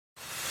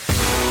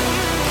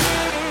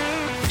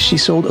she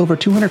sold over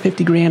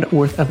 250 grand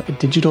worth of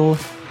digital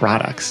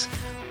products.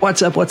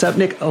 What's up? What's up?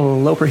 Nick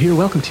Loper here.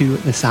 Welcome to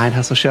the Side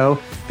Hustle Show.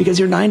 Because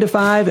your 9 to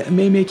 5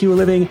 may make you a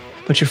living,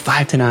 but your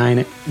 5 to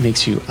 9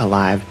 makes you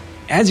alive.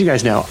 As you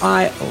guys know,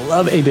 I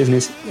love a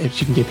business that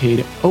you can get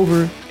paid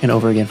over and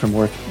over again from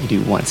work you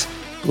do once.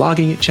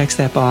 Blogging checks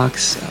that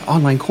box,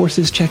 online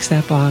courses checks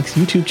that box,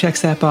 YouTube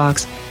checks that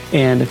box,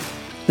 and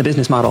the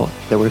business model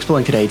that we're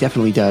exploring today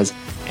definitely does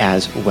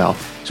as well.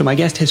 So my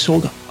guest has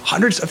sold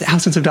hundreds of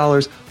thousands of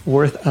dollars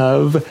worth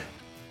of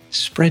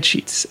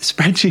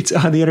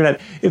spreadsheets on the internet.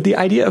 If the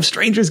idea of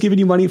strangers giving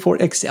you money for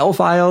Excel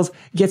files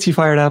gets you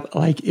fired up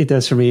like it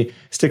does for me,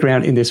 stick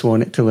around in this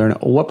one to learn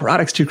what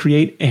products to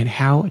create and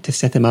how to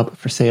set them up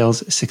for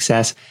sales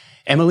success.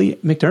 Emily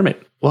McDermott,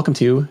 welcome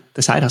to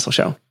the Side Hustle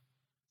Show.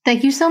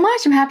 Thank you so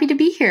much. I'm happy to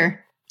be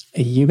here.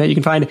 You bet. You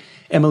can find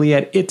Emily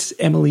at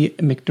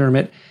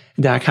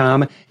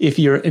it'semilymcdermott.com. If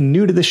you're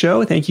new to the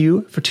show, thank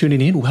you for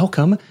tuning in.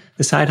 Welcome.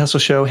 The Side Hustle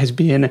Show has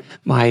been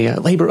my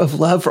labor of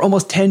love for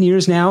almost 10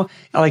 years now.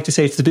 I like to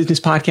say it's the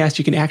business podcast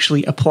you can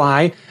actually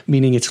apply,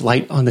 meaning it's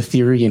light on the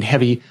theory and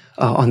heavy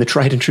on the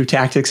tried and true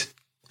tactics.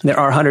 There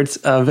are hundreds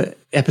of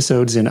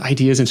episodes and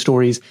ideas and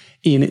stories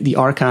in the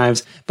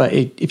archives, but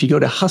if you go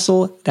to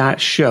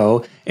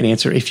hustle.show and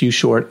answer a few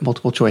short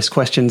multiple choice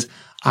questions,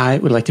 I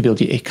would like to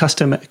build you a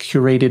custom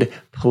curated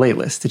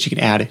playlist that you can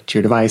add to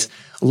your device,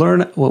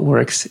 learn what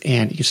works,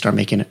 and you can start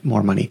making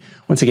more money.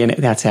 Once again,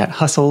 that's at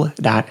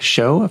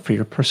hustle.show for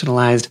your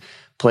personalized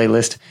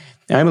playlist.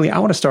 Now, Emily, I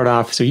want to start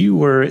off. So you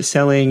were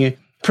selling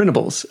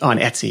printables on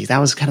Etsy. That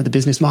was kind of the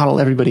business model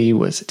everybody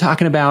was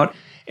talking about.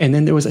 And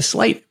then there was a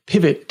slight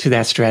pivot to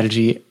that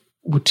strategy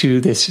to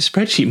this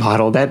spreadsheet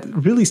model that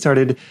really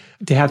started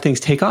to have things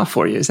take off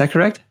for you. Is that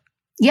correct?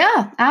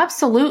 Yeah,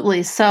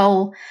 absolutely.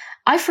 So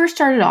I first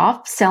started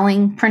off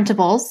selling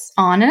printables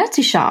on an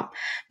Etsy shop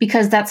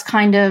because that's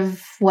kind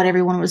of what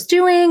everyone was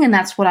doing. And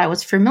that's what I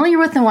was familiar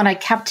with and what I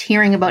kept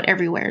hearing about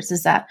everywhere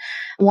is that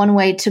one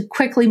way to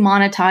quickly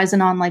monetize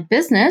an online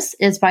business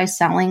is by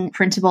selling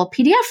printable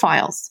PDF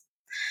files.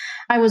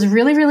 I was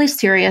really, really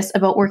serious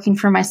about working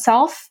for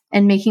myself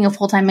and making a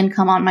full-time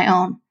income on my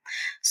own.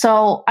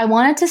 So I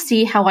wanted to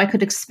see how I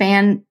could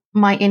expand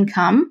my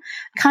income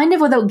kind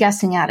of without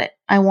guessing at it.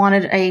 I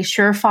wanted a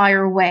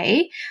surefire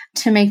way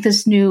to make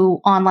this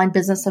new online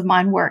business of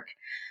mine work.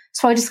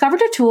 So I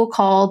discovered a tool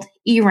called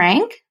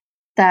eRank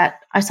that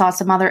I saw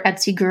some other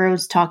Etsy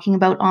gurus talking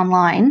about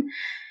online.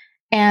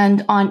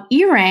 And on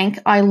eRank,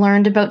 I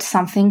learned about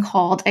something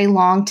called a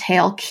long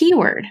tail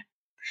keyword.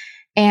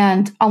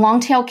 And a long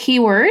tail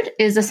keyword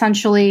is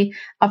essentially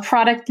a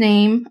product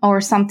name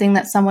or something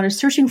that someone is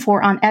searching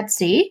for on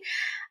Etsy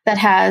that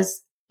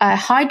has a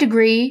high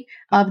degree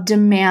of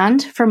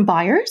demand from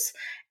buyers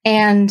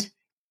and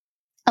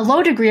a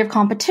low degree of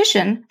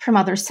competition from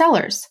other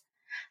sellers.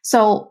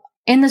 So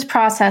in this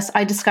process,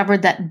 I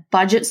discovered that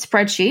budget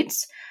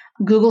spreadsheets,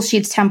 Google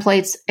Sheets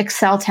templates,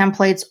 Excel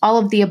templates, all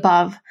of the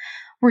above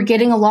were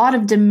getting a lot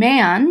of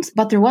demand,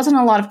 but there wasn't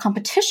a lot of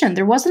competition.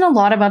 There wasn't a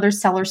lot of other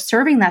sellers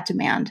serving that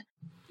demand.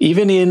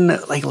 Even in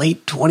like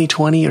late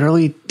 2020,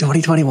 early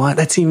 2021,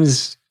 that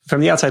seems, from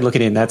the outside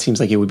looking in, that seems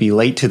like it would be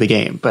late to the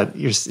game, but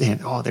you're saying,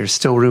 oh, there's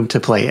still room to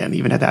play in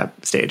even at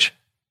that stage.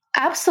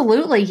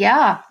 Absolutely.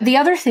 Yeah. The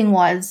other thing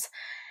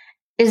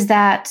is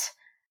that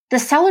the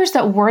sellers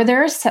that were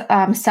there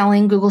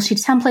selling Google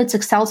Sheets templates,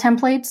 Excel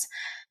templates,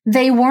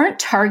 they weren't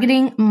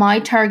targeting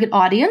my target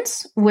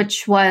audience,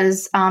 which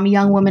was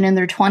young women in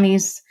their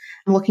 20s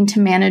looking to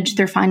manage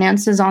their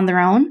finances on their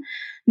own.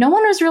 No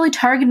one was really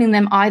targeting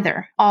them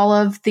either. All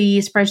of the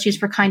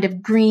spreadsheets were kind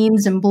of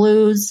greens and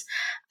blues.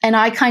 And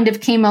I kind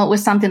of came out with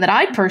something that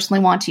I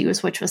personally want to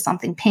use, which was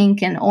something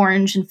pink and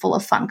orange and full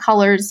of fun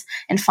colors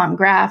and fun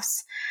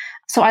graphs.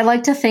 So I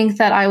like to think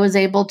that I was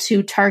able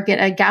to target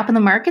a gap in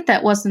the market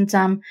that wasn't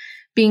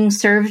being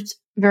served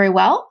very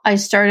well. I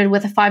started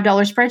with a $5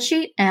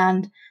 spreadsheet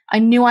and I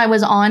knew I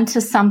was on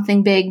to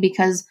something big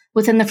because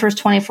within the first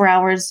 24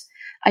 hours,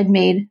 I'd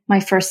made my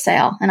first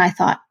sale. And I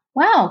thought,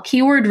 wow,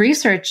 keyword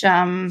research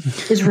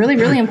is really,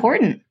 really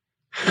important.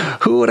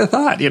 Who would have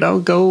thought,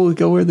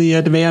 go where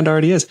the demand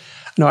already is.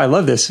 No, I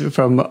love this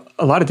from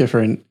a lot of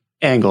different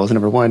angles.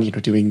 Number one,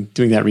 doing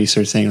that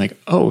research saying like,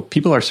 oh,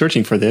 people are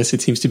searching for this.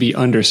 It seems to be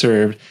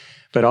underserved.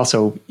 But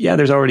also, yeah,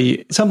 there's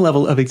already some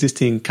level of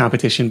existing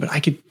competition, but I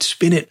could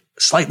spin it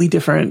slightly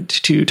different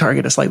to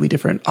target a slightly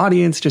different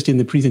audience just in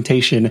the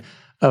presentation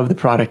of the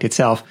product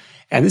itself.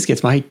 And this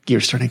gets my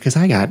gears turning because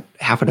I got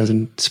half a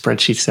dozen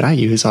spreadsheets that I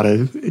use on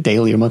a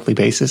daily or monthly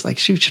basis. Like,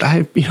 shoot, should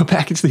I,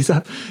 package these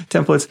up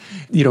templates?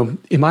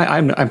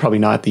 I'm probably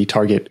not the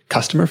target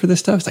customer for this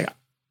stuff. It's like,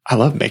 I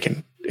love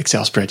making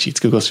Excel spreadsheets,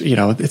 Google,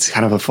 it's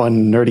kind of a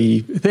fun,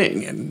 nerdy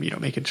thing. And,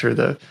 making sure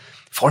the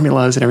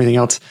formulas and everything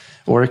else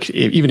work.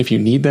 Even if you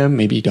need them,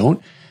 maybe you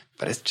don't.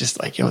 But it's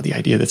just like, the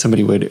idea that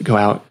somebody would go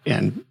out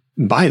and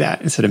buy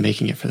that instead of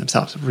making it for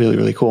themselves. Really,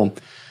 really cool.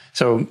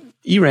 So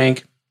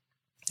eRank,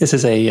 this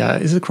is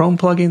a Chrome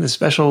plugin, the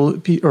special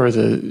or is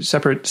a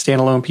separate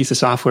standalone piece of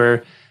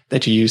software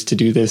that you use to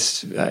do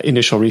this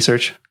initial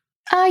research?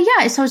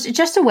 Yeah, so it's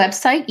just a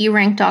website,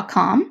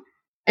 erank.com.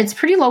 It's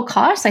pretty low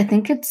cost. I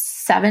think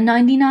it's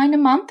 $7.99 a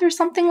month or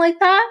something like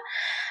that.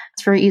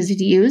 It's very easy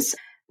to use.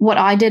 What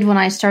I did when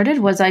I started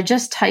was I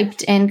just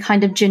typed in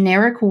kind of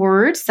generic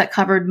words that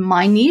covered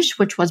my niche,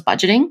 which was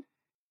budgeting.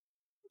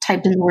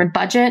 Typed in the word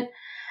budget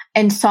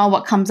and saw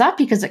what comes up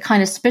because it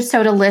kind of spits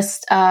out a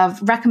list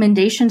of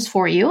recommendations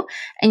for you.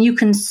 And you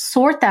can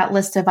sort that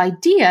list of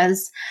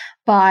ideas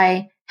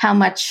by how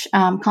much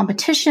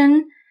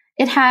competition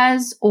it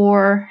has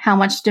or how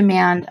much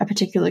demand a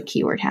particular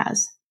keyword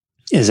has.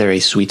 Is there a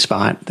sweet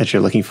spot that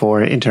you're looking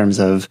for in terms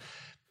of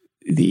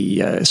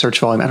the search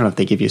volume? I don't know if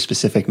they give you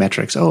specific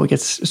metrics. Oh, it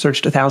gets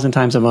searched 1,000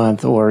 times a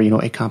month, or,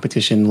 a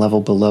competition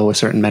level below a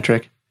certain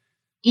metric.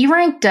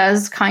 eRank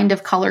does kind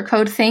of color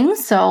code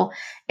things. So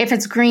if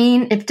it's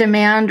green, if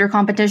demand or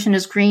competition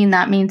is green,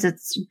 that means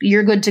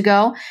you're good to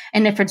go.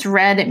 And if it's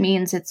red, it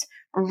means it's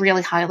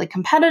really highly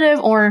competitive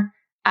or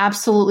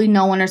absolutely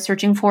no one is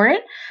searching for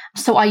it.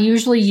 So I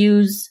usually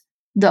use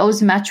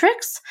those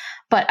metrics,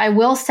 but I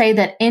will say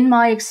that in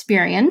my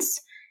experience,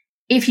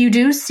 if you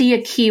do see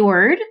a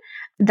keyword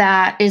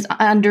that is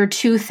under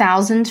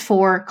 2,000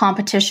 for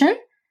competition,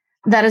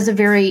 that is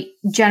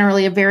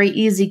generally a very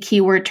easy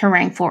keyword to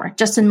rank for,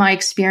 just in my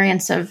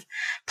experience of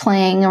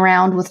playing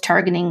around with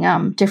targeting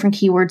different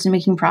keywords and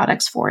making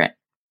products for it.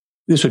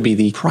 This would be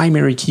the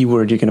primary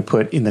keyword you're going to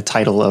put in the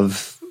title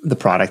of the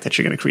product that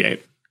you're going to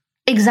create.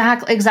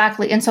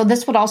 Exactly. And so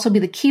this would also be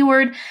the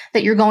keyword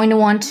that you're going to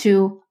want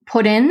to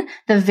put in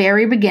the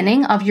very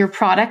beginning of your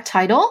product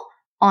title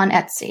on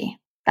Etsy.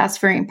 That's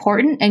very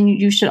important. And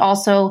you should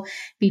also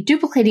be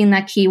duplicating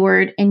that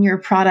keyword in your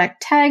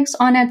product tags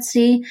on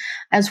Etsy,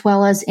 as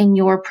well as in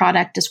your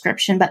product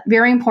description. But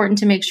very important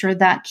to make sure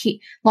that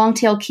long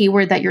tail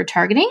keyword that you're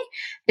targeting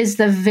is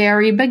the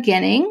very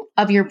beginning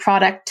of your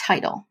product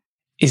title.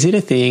 Is it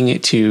a thing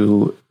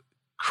to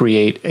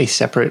create a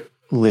separate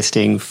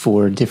listing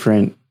for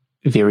different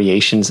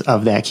variations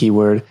of that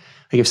keyword?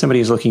 Like if somebody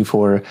is looking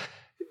for,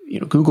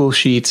 Google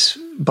Sheets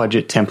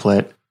budget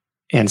template,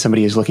 and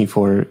somebody is looking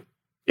for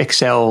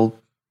Excel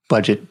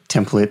budget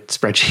template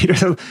spreadsheet or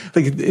something,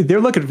 like they're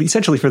looking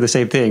essentially for the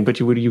same thing,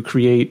 but would you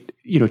create,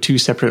 two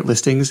separate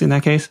listings in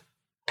that case?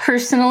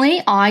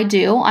 Personally, I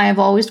do. I have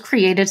always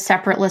created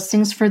separate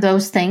listings for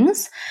those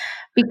things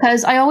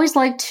because I always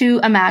like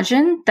to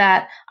imagine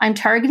that I'm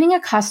targeting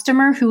a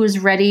customer who is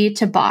ready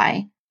to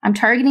buy. I'm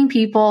targeting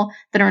people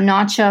that are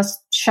not just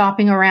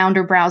shopping around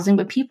or browsing,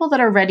 but people that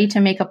are ready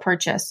to make a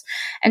purchase.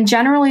 And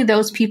generally,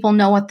 those people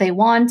know what they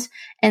want,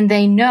 and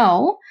they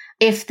know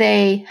if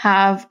they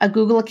have a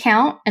Google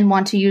account and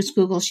want to use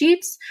Google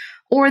Sheets,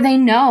 or they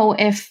know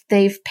if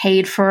they've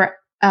paid for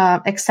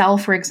Excel,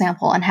 for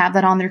example, and have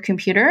that on their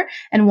computer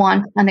and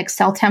want an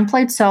Excel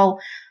template. So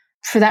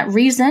for that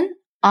reason,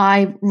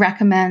 I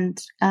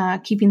recommend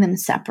keeping them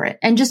separate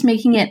and just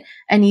making it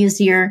an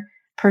easier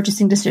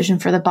purchasing decision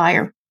for the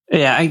buyer.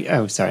 Yeah, I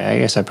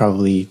guess I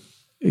probably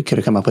could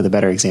have come up with a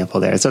better example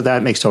there. So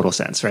that makes total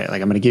sense, right?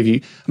 Like I'm going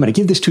to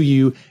give this to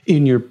you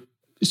in your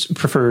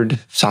preferred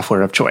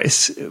software of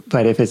choice.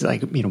 But if it's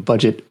like,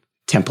 budget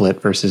template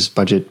versus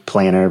budget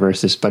planner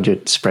versus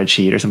budget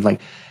spreadsheet or something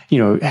like,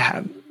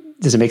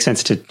 does it make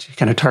sense to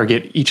kind of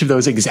target each of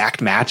those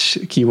exact match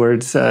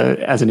keywords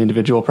as an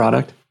individual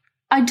product?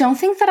 I don't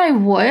think that I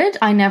would.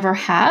 I never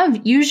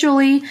have.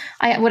 Usually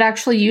I would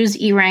actually use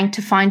eRank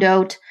to find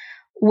out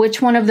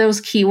which one of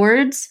those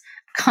keywords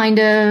kind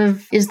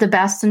of is the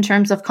best in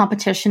terms of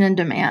competition and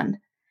demand.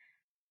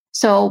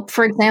 So,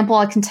 for example,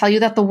 I can tell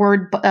you that the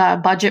word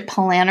budget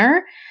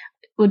planner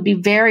would be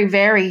very,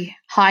 very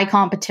high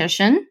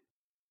competition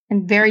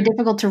and very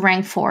difficult to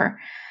rank for.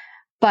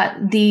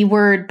 But the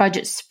word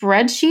budget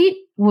spreadsheet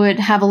would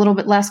have a little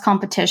bit less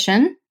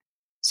competition.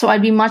 So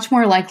I'd be much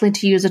more likely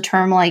to use a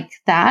term like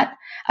that,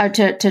 or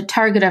to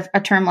target a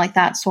term like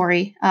that,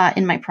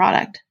 in my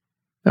product.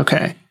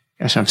 Okay.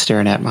 Gosh, I'm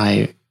staring at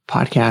my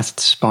podcast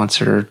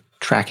sponsor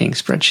tracking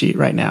spreadsheet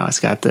right now. It's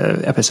got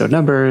the episode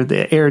number,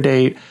 the air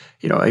date,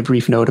 a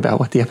brief note about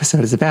what the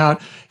episode is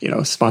about,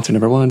 sponsor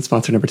number 1,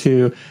 sponsor number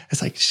 2.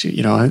 It's like,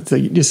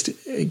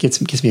 it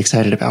gets me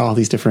excited about all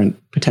these different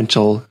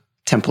potential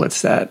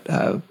templates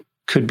that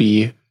could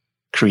be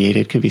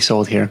created, could be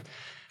sold here.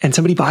 And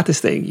somebody bought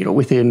this thing,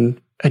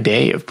 within a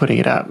day of putting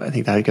it up. I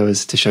think that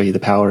goes to show you the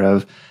power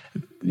of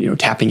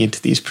tapping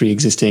into these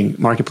pre-existing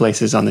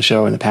marketplaces. On the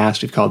show in the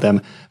past, we've called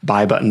them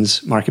buy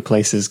buttons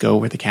marketplaces, go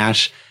where the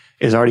cash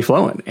is already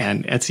flowing.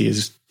 And Etsy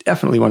is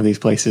definitely one of these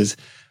places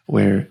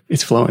where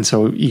it's flowing.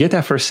 So you get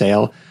that first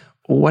sale.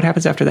 What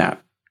happens after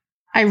that?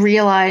 I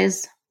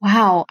realize,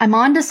 wow, I'm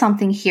onto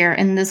something here,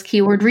 and this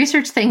keyword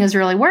research thing is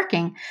really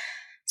working.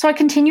 So I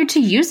continue to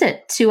use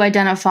it to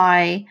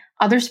identify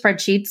other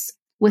spreadsheets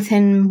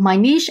within my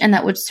niche and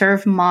that would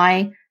serve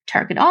my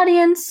target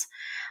audience.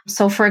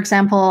 So for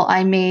example,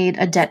 I made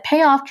a debt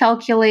payoff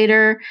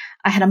calculator.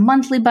 I had a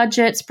monthly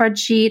budget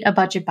spreadsheet, a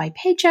budget by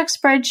paycheck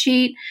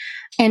spreadsheet,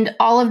 and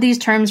all of these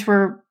terms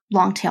were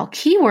long tail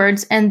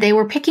keywords, and they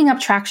were picking up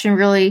traction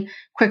really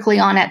quickly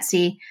on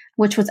Etsy,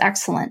 which was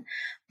excellent.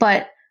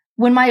 But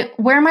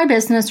where my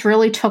business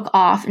really took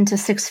off into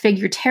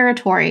six-figure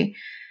territory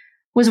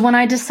was when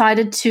I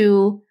decided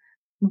to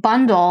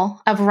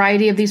bundle a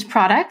variety of these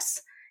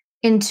products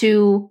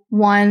into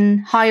one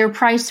higher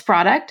price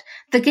product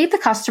that gave the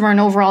customer an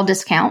overall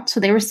discount. So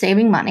they were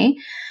saving money.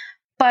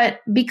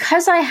 But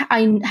because I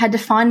had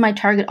defined my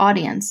target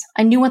audience,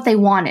 I knew what they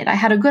wanted. I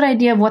had a good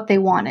idea of what they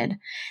wanted.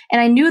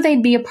 And I knew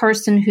they'd be a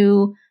person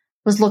who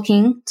was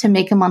looking to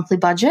make a monthly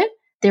budget.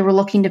 They were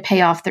looking to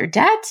pay off their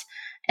debt,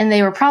 and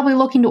they were probably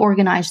looking to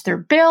organize their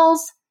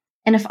bills.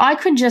 And if I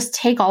could just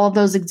take all of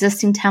those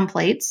existing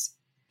templates,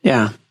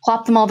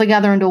 plop them all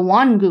together into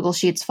one Google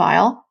Sheets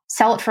file,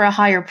 sell it for a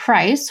higher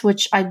price,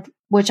 which at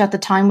the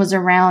time was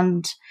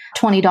around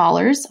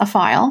 $20 a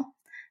file,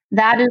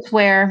 that is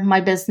where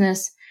my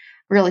business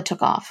really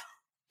took off.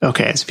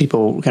 Okay. So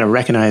people kind of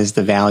recognize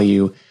the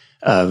value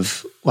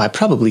of, well, I'm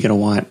probably going to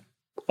want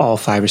all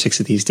 5 or 6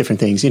 of these different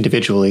things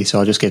individually. So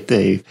I'll just get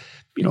the,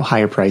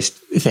 higher priced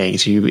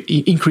things. You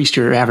increased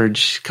your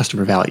average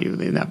customer value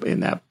in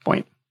that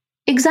point.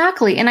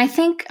 Exactly. And I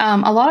think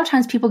a lot of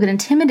times people get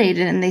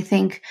intimidated and they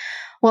think,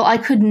 well, I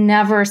could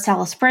never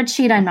sell a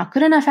spreadsheet. I'm not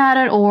good enough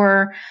at it.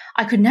 Or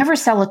I could never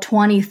sell a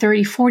 $20,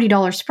 $30, $40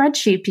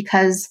 spreadsheet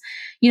because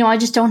I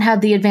just don't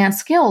have the advanced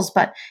skills.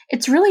 But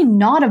it's really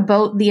not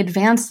about the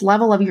advanced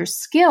level of your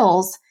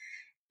skills.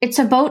 It's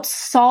about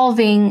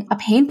solving a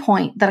pain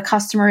point that a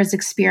customer is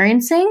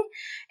experiencing.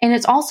 And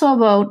it's also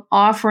about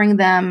offering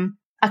them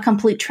a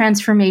complete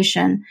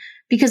transformation.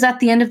 Because at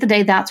the end of the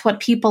day, that's what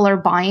people are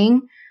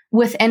buying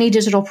with any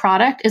digital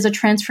product is a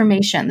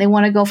transformation. They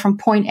want to go from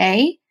point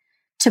A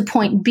to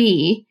point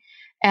B.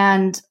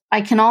 And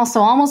I can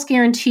also almost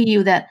guarantee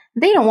you that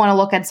they don't want to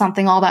look at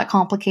something all that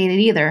complicated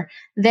either.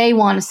 They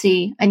want to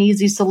see an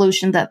easy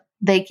solution that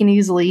they can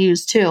easily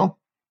use too.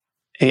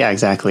 Yeah,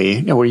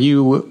 exactly. Now, were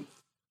you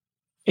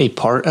a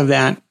part of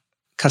that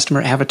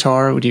customer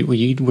avatar? Were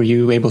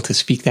you able to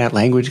speak that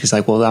language? Because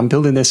I'm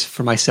building this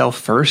for myself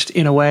first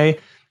in a way.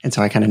 And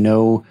so I kind of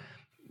know,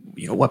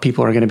 what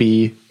people are going to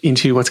be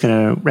into, what's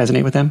going to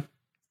resonate with them.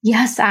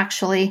 Yes,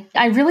 actually.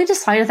 I really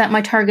decided that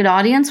my target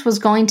audience was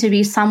going to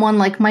be someone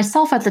like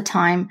myself at the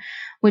time,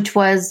 which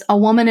was a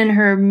woman in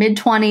her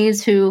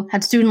mid-20s who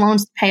had student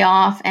loans to pay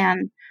off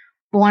and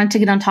wanted to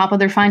get on top of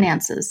their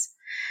finances.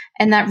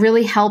 And that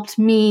really helped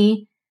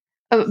me.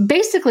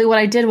 Basically, what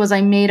I did was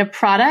I made a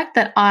product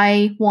that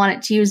I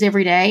wanted to use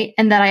every day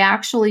and that I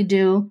actually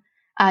do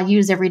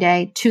use every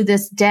day to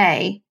this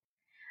day.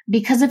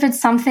 Because if it's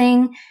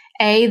something,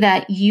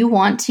 that you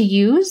want to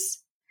use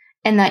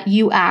and that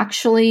you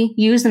actually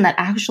use and that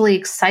actually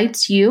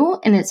excites you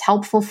and it's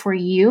helpful for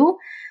you,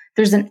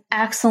 there's an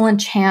excellent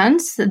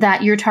chance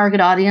that your target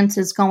audience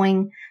is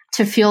going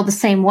to feel the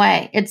same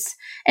way. It's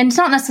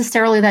not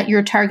necessarily that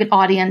your target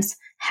audience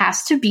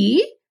has to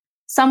be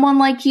someone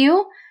like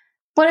you,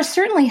 but it's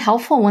certainly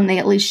helpful when they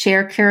at least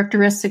share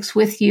characteristics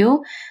with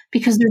you,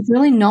 because there's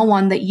really no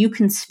one that you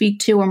can speak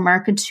to or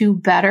market to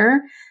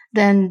better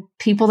than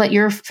people that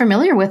you're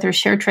familiar with or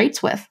share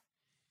traits with.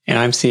 And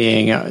I'm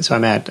seeing, so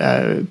I'm at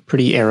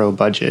Pretty Arrow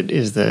Budget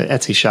is the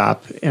Etsy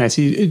shop. And I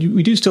see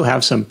we do still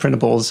have some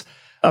printables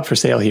up for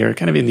sale here,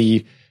 kind of in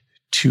the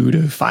 $2 to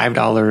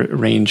 $5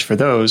 range for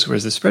those,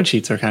 whereas the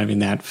spreadsheets are kind of in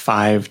that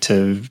 $5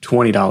 to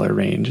 $20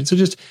 range. And so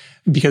just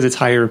because it's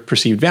higher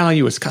perceived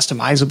value, it's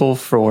customizable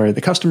for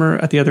the customer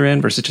at the other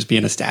end versus just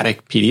being a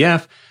static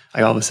PDF,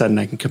 all of a sudden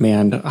I can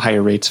command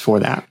higher rates for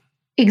that.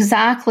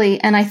 Exactly.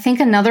 And I think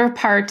another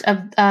part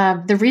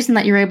of the reason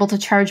that you're able to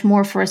charge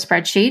more for a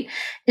spreadsheet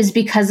is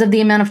because of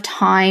the amount of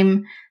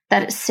time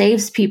that it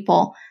saves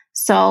people.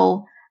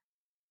 So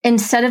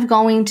instead of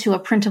going to a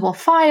printable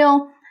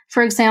file,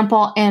 for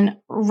example, and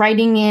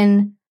writing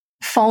in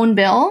phone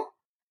bill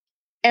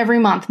every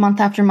month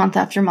after month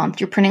after month,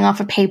 you're printing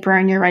off a paper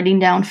and you're writing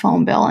down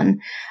phone bill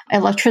and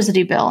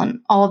electricity bill and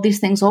all of these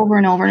things over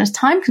and over, and it's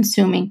time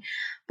consuming.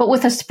 But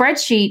with a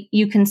spreadsheet,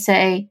 you can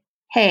say,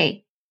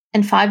 hey,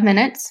 in 5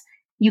 minutes,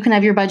 you can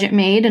have your budget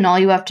made, and all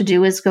you have to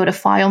do is go to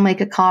File, make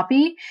a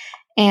copy,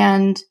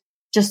 and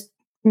just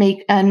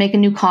make a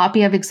new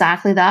copy of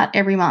exactly that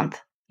every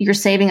month. You're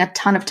saving a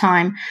ton of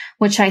time,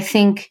 which I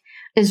think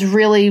is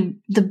really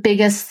the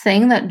biggest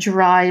thing that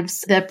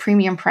drives the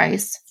premium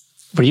price.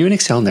 Were you an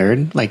Excel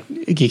nerd, like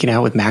geeking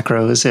out with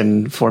macros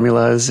and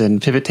formulas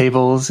and pivot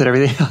tables and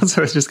everything else?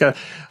 So it's just got,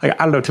 I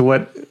don't know to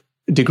what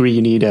degree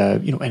you need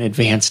an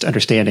advanced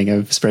understanding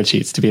of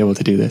spreadsheets to be able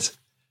to do this.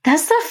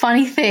 That's the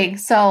funny thing.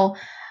 So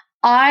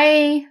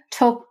I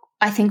took,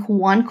 I think,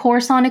 one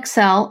course on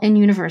Excel in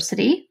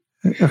university.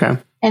 Okay.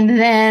 And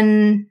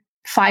then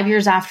 5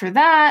 years after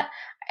that,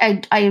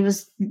 I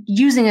was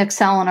using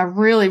Excel in a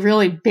really,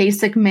 really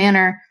basic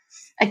manner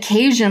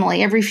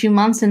occasionally every few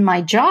months in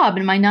my job,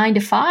 in my 9 to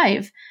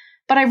 5.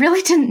 But I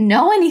really didn't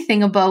know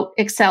anything about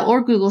Excel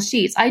or Google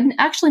Sheets. I'd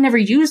actually never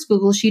used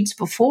Google Sheets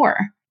before.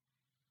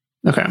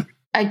 Okay.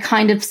 I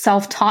kind of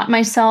self-taught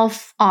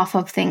myself off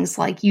of things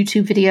like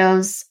YouTube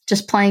videos,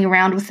 just playing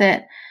around with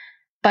it.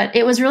 But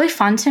it was really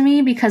fun to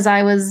me because I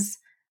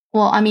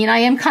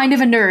am kind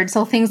of a nerd,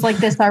 so things like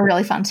this are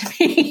really fun to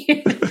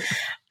me.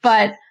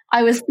 But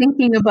I was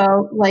thinking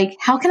about like,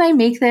 how can I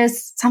make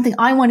this something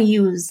I want to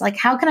use? Like,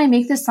 how can I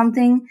make this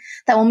something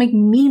that will make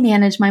me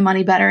manage my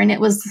money better? And it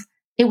was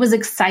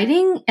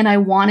exciting and I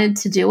wanted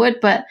to do it,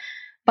 but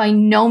by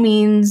no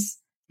means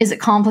is it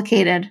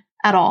complicated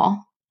at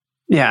all.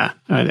 Yeah.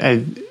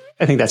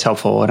 I think that's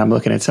helpful. And I'm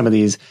looking at some of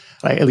these,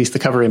 like at least the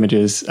cover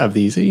images of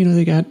these,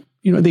 they got,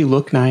 they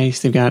look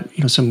nice. They've got,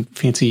 some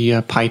fancy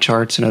pie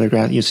charts and other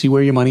graph, you see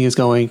where your money is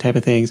going type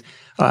of things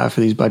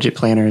for these budget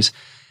planners.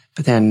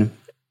 But then,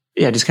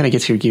 yeah, it just kind of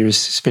gets your gears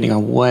spinning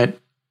on what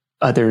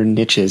other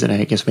niches. And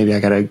I guess maybe I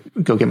got to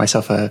go get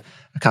myself a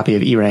copy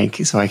of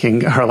eRank so I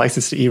can, or a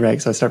license to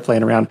eRank. So I start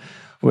playing around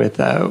with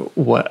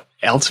what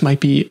else might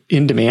be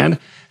in demand.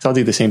 So I'll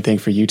do the same thing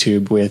for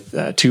YouTube with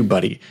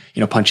TubeBuddy,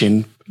 punch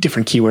in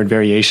different keyword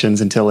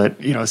variations until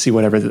it, see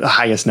whatever the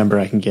highest number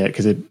I can get,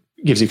 because it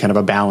gives you kind of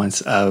a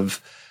balance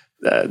of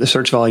the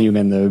search volume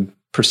and the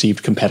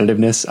perceived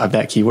competitiveness of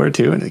that keyword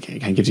too. And it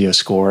kind of gives you a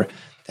score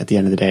at the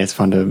end of the day. It's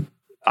fun to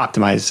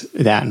optimize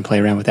that and play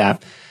around with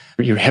that.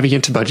 You're heavy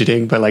into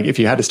budgeting, but like if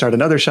you had to start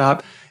another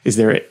shop, is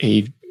there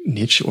a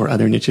niche or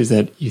other niches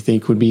that you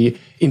think would be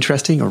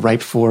interesting or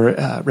ripe for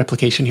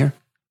replication here?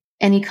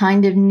 Any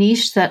kind of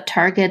niche that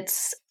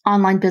targets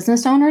online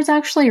business owners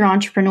actually, or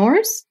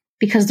entrepreneurs,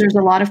 because there's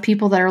a lot of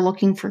people that are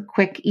looking for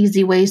quick,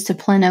 easy ways to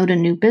plan out a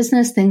new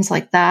business, things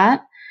like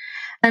that.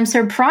 I'm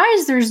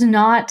surprised there's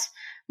not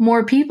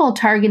more people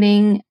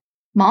targeting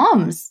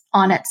moms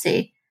on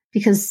Etsy,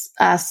 because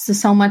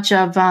so much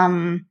of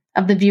the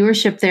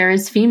viewership there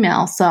is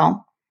female.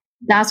 So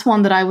that's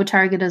one that I would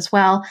target as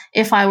well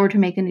if I were to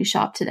make a new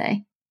shop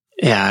today.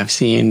 Yeah, I've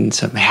seen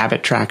some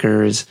habit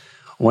trackers.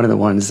 One of the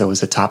ones that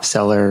was a top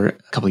seller a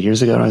couple of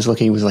years ago, and I was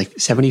looking, was like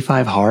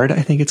 75 Hard,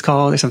 I think it's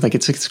called, or something. Like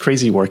it's a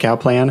crazy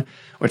workout plan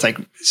where it's like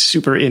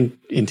super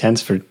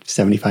intense for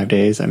 75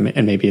 days,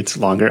 and maybe it's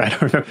longer. I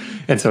don't remember.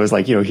 And so it was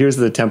like, here's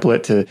the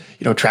template to,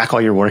 track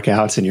all your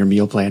workouts and your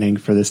meal planning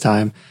for this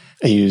time.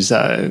 I use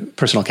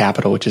Personal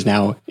Capital, which is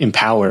now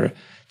Empower,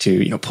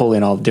 to, pull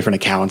in all the different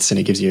accounts, and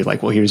it gives you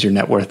like, well, here's your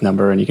net worth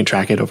number, and you can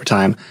track it over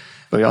time.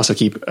 But we also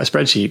keep a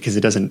spreadsheet because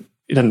it doesn't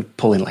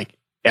pull in like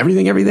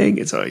everything.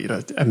 And so,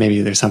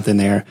 maybe there's something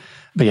there,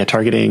 but yeah,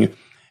 targeting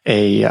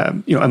a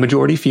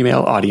majority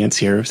female audience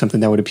here, something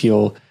that would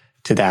appeal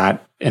to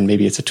that. And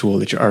maybe it's a tool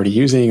that you're already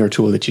using, or a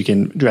tool that you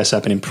can dress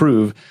up and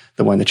improve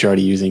the one that you're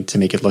already using to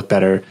make it look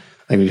better.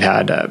 Like we've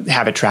had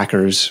habit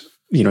trackers,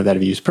 that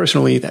I've used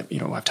personally that,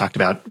 I've talked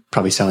about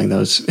probably selling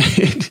those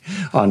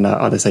on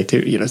the site too,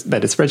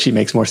 but a spreadsheet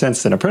makes more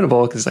sense than a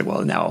printable, because it's like,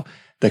 well, now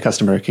the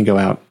customer can go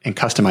out and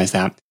customize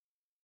that.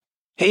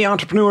 Hey,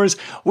 entrepreneurs,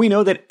 we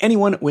know that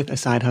anyone with a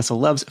side hustle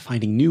loves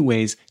finding new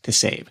ways to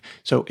save.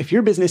 So if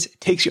your business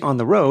takes you on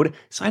the road,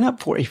 sign up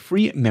for a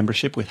free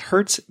membership with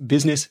Hertz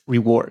Business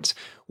Rewards.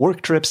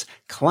 Work trips,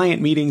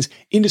 client meetings,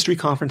 industry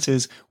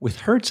conferences. With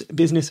Hertz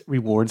Business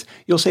Rewards,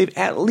 you'll save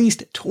at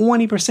least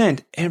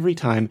 20% every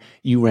time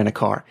you rent a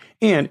car.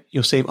 And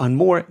you'll save on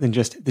more than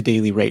just the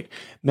daily rate.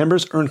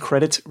 Members earn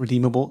credits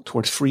redeemable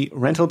towards free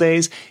rental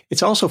days.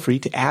 It's also free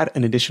to add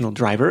an additional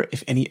driver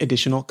if any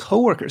additional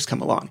coworkers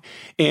come along.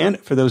 And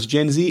for those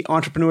Gen Z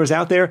entrepreneurs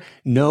out there,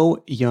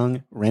 no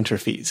young renter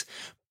fees.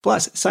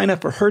 Plus, sign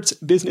up for Hertz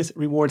Business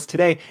Rewards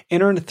today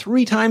and earn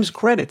 3 times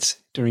credits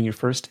during your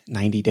first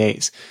 90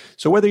 days.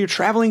 So whether you're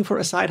traveling for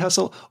a side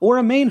hustle or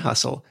a main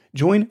hustle,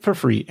 join for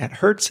free at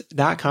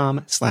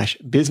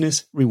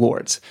hertz.com/business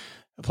rewards.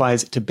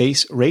 Applies to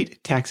base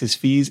rate, taxes,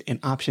 fees, and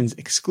options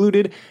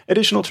excluded.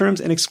 Additional terms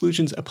and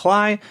exclusions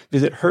apply.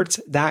 Visit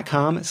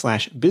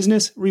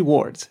hertz.com/business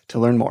rewards to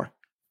learn more.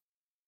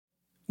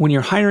 When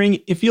you're hiring,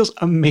 it feels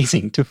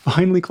amazing to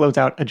finally close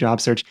out a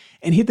job search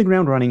and hit the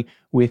ground running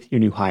with your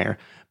new hire.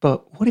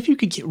 But what if you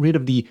could get rid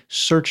of the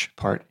search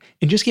part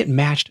and just get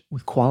matched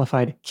with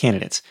qualified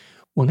candidates?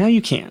 Well, now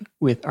you can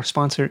with our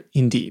sponsor,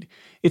 Indeed.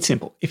 It's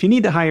simple. If you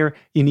need to hire,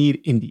 you need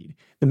Indeed.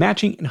 The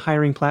matching and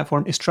hiring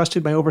platform is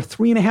trusted by over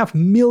 3.5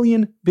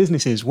 million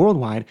businesses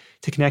worldwide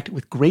to connect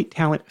with great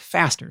talent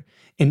faster.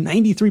 And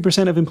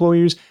 93% of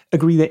employers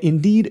agree that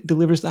Indeed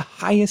delivers the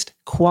highest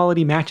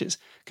quality matches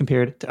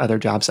compared to other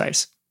job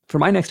sites. For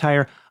my next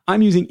hire,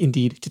 I'm using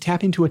Indeed to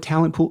tap into a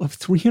talent pool of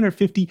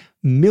 350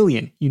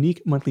 million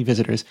unique monthly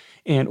visitors.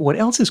 And what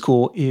else is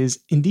cool is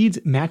Indeed's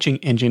matching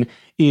engine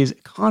is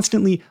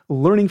constantly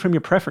learning from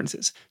your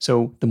preferences.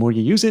 So the more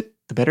you use it,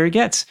 the better it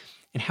gets.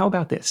 And how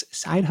about this?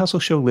 Side Hustle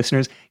Show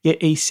listeners get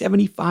a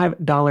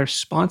 $75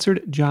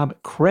 sponsored job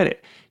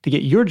credit to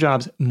get your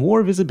jobs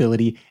more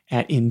visibility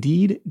at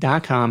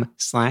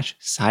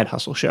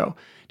Indeed.com/sidehustleshow.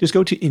 Just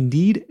go to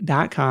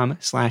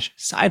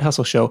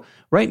Indeed.com/sidehustleshow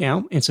right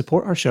now and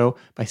support our show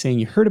by saying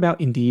you heard about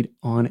Indeed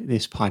on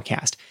this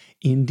podcast.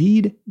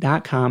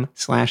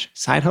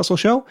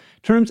 Indeed.com/sidehustleshow.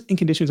 Terms and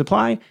conditions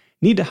apply.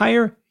 Need to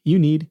hire? You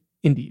need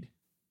Indeed.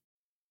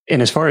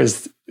 And as far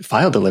as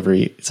file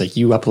delivery, it's like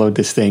you upload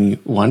this thing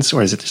once,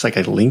 or is it just like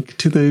a link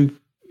to the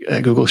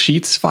Google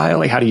Sheets file?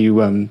 Like how do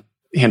you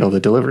handle the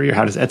delivery, or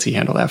how does Etsy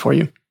handle that for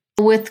you?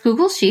 With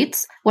Google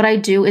Sheets, what I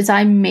do is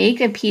I make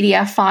a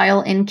PDF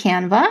file in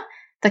Canva,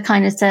 that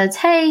kind of says,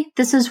 hey,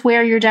 this is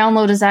where your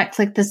download is at.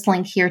 Click this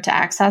link here to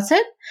access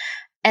it.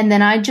 And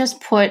then I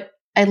just put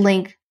a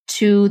link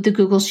to the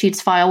Google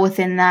Sheets file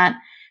within that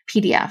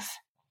PDF.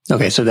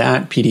 Okay, so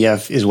that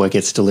PDF is what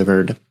gets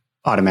delivered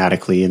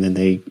automatically, and then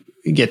they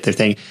get their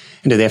thing.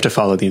 And do they have to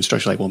follow the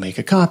instructions like, we'll make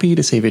a copy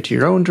to save it to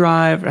your own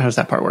drive? Or how does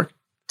that part work?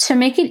 To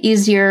make it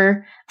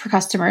easier for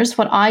customers,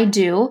 what I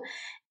do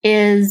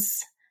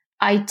is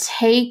I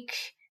take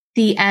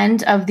the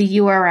end of the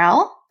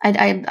URL.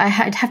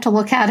 I'd have to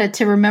look at it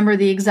to remember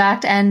the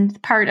exact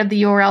end part of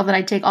the URL that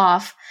I take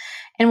off.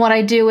 And what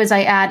I do is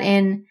I add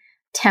in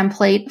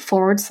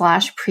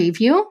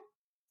template/preview.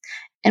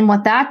 And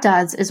what that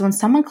does is when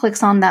someone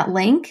clicks on that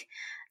link,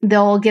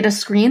 they'll get a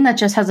screen that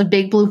just has a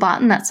big blue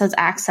button that says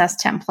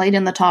Access Template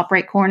in the top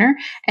right corner.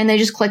 And they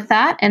just click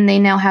that and they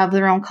now have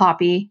their own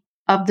copy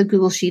of the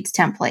Google Sheets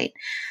template.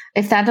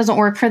 If that doesn't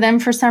work for them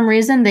for some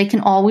reason, they can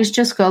always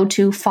just go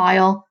to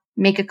File,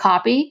 Make a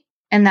Copy,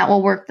 and that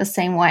will work the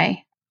same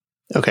way.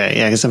 Okay,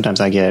 yeah, because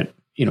sometimes I get,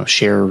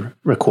 share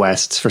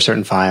requests for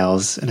certain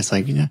files, and it's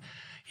like,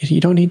 you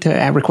don't need to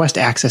request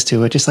access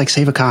to it. Just like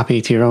save a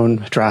copy to your own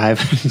drive.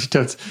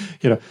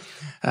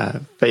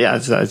 But yeah,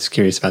 I was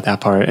curious about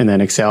that part. And then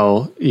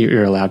Excel,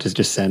 you're allowed to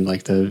just send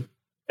like the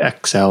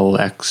Excel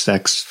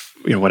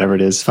XX, whatever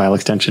it is, file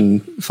extension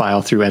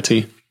file through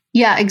Etsy.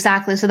 Yeah,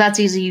 exactly. So that's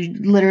easy.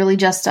 You literally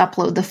just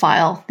upload the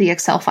file, the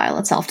Excel file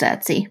itself to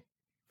Etsy.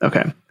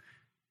 Okay.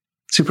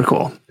 Super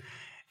cool.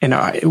 And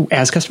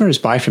as customers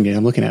buy from you,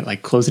 I'm looking at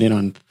like closing in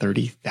on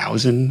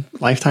 30,000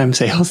 lifetime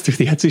sales through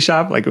the Etsy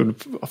shop, like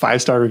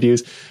 5-star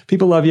reviews.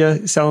 People love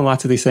you, selling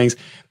lots of these things.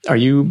 Are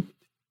you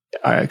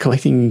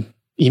collecting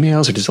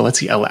emails, or does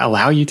Etsy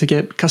allow you to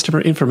get customer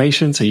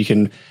information so you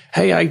can,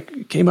 hey, I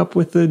came up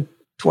with the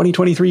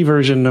 2023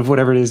 version of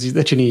whatever it is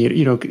that you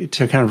need,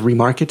 to kind of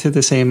remarket to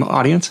the same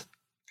audience?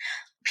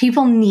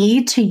 People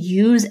need to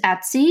use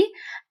Etsy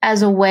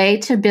as a way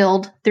to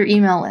build their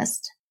email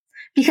list.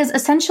 Because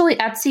essentially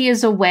Etsy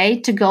is a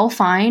way to go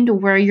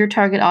find where your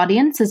target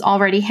audience is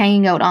already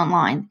hanging out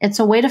online. It's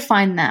a way to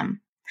find them.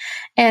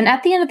 And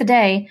at the end of the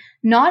day,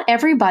 not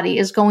everybody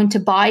is going to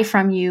buy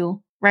from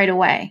you right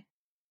away.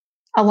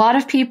 A lot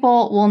of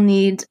people will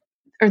need,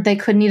 or they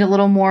could need a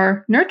little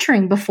more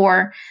nurturing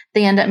before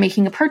they end up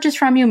making a purchase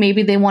from you.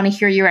 Maybe they want to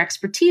hear your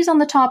expertise on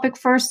the topic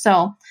first.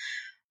 So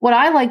what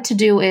I like to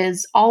do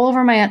is all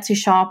over my Etsy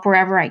shop,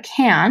 wherever I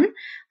can,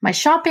 my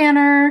shop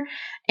banner,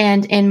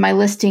 and in my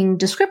listing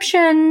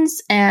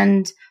descriptions,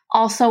 and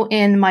also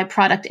in my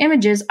product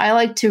images, I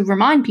like to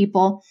remind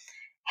people,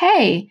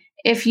 hey,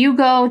 if you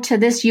go to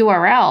this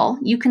URL,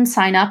 you can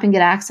sign up and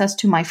get access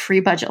to my free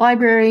budget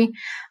library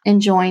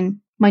and join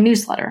my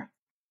newsletter.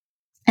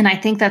 And I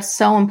think that's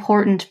so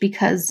important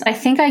because I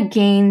think I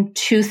gained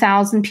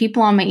 2,000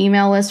 people on my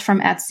email list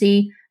from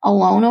Etsy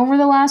alone over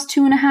the last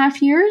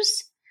 2.5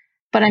 years.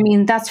 But I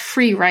mean, that's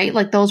free, right?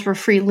 Like those were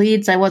free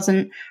leads. I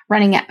wasn't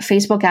running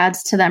Facebook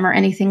ads to them or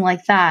anything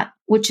like that,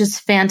 which is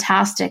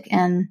fantastic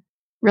and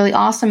really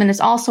awesome. And it's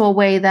also a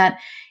way that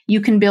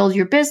you can build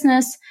your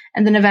business,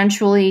 and then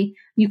eventually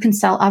you can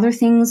sell other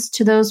things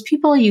to those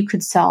people. You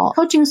could sell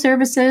coaching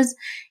services.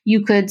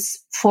 You could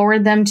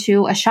forward them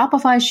to a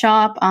Shopify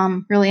shop,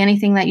 really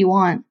anything that you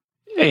want.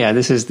 Yeah,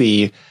 this is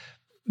the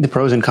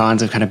pros and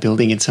cons of kind of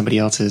building in somebody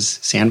else's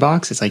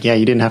sandbox. It's like, yeah,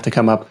 you didn't have to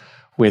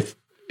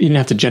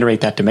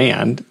generate that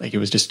demand. Like it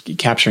was just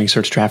capturing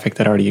search traffic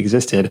that already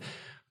existed.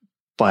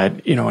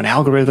 But, an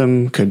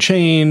algorithm could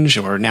change,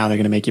 or now they're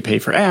going to make you pay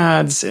for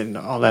ads and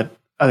all that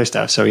other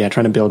stuff. So yeah,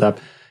 trying to build up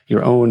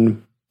your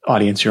own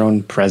audience, your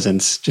own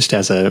presence, just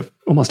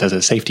almost as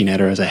a safety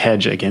net or as a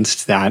hedge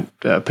against that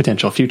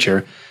potential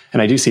future.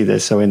 And I do see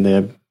this. So in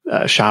the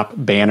shop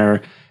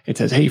banner, it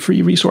says, hey,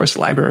 free resource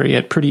library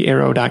at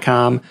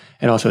prettyarrow.com.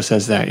 It also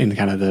says that in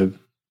kind of the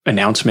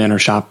announcement or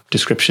shop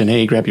description,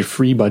 hey, grab your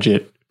free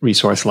budget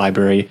resource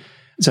library.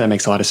 So that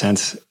makes a lot of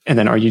sense. And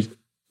then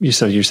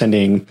you're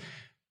sending,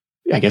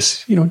 I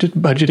guess,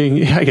 just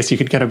budgeting. I guess you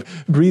could kind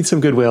of breathe some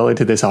goodwill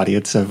into this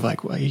audience of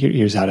like, well,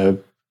 here's how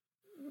to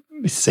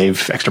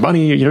save extra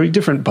money,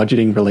 different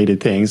budgeting related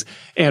things.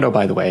 And oh,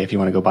 by the way, if you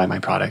want to go buy my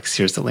products,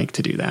 here's the link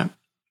to do that.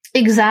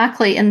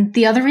 Exactly. And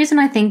the other reason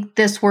I think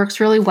this works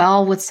really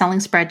well with selling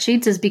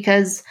spreadsheets is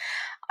because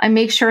I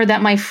make sure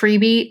that my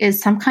freebie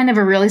is some kind of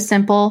a really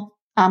simple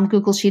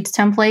Google Sheets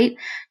template,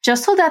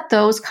 just so that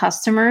those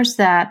customers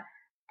that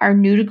are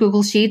new to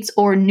Google Sheets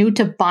or new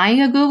to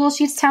buying a Google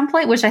Sheets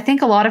template, which I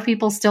think a lot of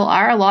people still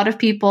are, a lot of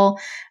people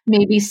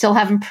maybe still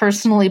haven't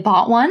personally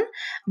bought one,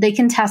 they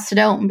can test it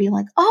out and be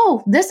like,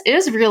 oh, this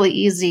is really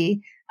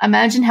easy.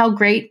 Imagine how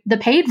great the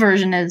paid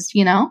version is,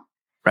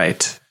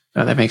 Right.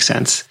 No, that makes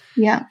sense.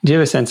 Yeah. Do you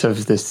have a sense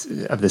of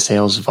the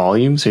sales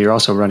volume? So you're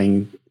also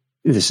running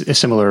a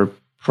similar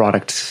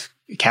product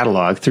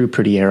catalog through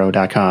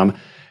prettyarrow.com. Do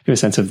you have a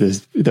sense of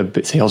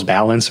the sales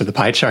balance or the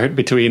pie chart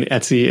between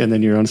Etsy and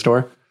then your own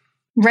store?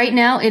 Right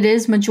now, it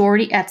is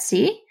majority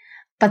Etsy,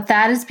 but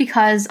that is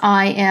because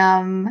I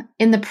am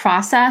in the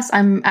process.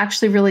 I'm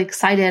actually really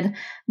excited.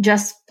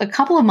 Just a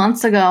couple of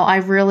months ago, I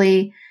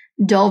really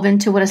dove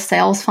into what a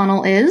sales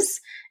funnel is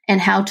and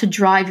how to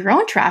drive your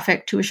own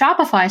traffic to a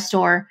Shopify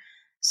store.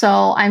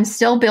 So I'm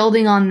still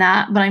building on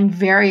that, but I'm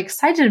very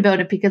excited about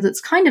it because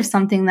it's kind of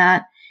something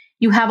that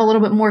you have a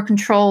little bit more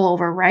control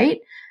over, right?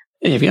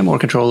 Yeah, if you have more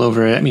control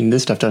over it, I mean,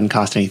 this stuff doesn't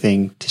cost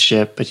anything to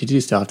ship, but you do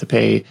still have to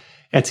pay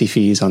Etsy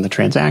fees on the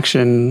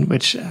transaction,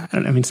 which, I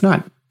mean, it's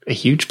not a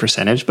huge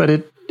percentage, but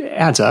it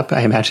adds up,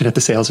 I imagine, at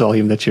the sales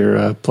volume that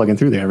you're plugging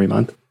through there every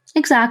month.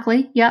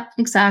 Exactly. Yep,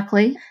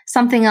 exactly.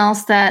 Something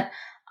else that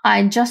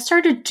I just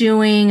started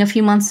doing a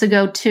few months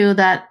ago too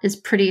that is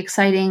pretty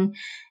exciting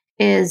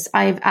is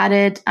I've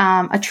added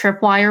a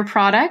tripwire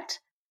product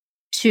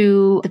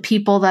to the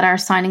people that are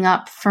signing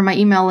up for my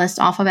email list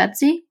off of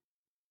Etsy.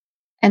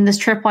 And this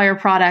tripwire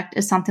product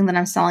is something that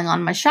I'm selling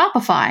on my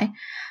Shopify,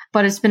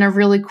 but it's been a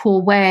really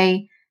cool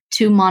way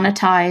to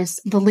monetize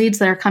the leads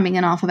that are coming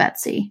in off of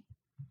Etsy.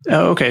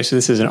 Oh, okay. So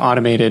this is an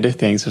automated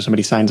thing. So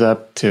somebody signs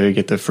up to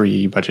get the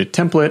free budget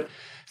template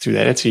through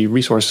that Etsy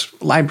resource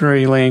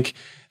library link.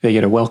 They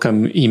get a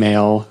welcome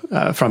email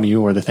from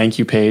you, or the thank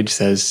you page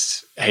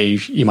says, hey,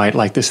 you might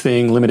like this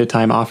thing, limited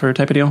time offer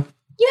type of deal.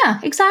 Yeah,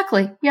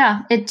 exactly.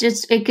 Yeah.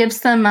 It gives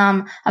them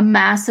a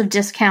massive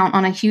discount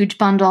on a huge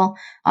bundle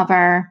of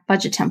our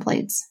budget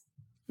templates.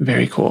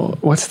 Very cool.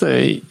 What's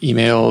the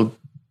email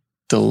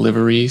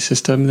delivery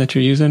system that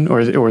you're using, or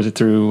is it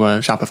through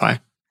Shopify?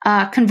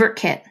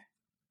 ConvertKit.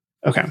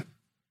 Okay.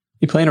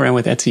 You playing around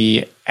with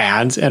Etsy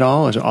ads at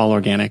all, or is it all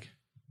organic?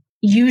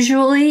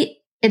 Usually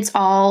it's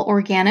all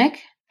organic.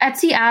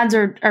 Etsy ads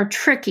are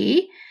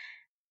tricky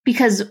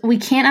because we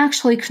can't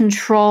actually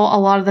control a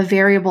lot of the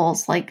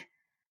variables like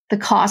the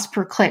cost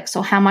per click.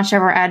 So how much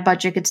of our ad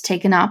budget gets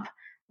taken up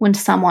when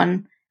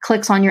someone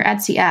clicks on your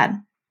Etsy ad.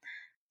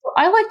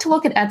 I like to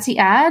look at Etsy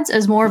ads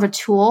as more of a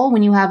tool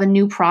when you have a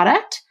new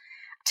product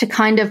to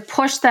kind of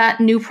push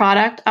that new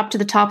product up to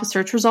the top of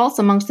search results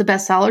amongst the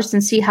best sellers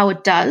and see how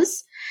it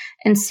does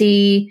and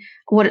see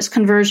what its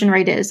conversion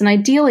rate is. And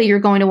ideally, you're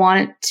going to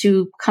want it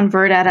to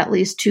convert at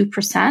least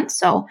 2%.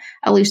 So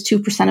at least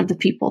 2% of the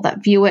people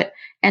that view it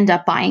end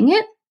up buying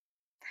it.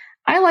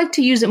 I like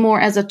to use it more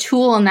as a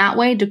tool in that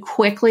way to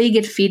quickly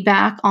get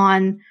feedback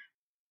on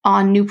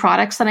new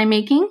products that I'm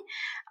making.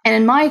 And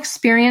in my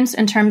experience,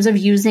 in terms of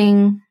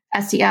using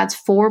Etsy ads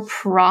for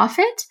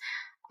profit,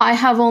 I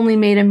have only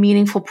made a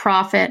meaningful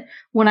profit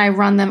when I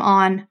run them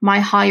on my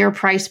higher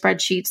price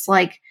spreadsheets,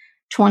 like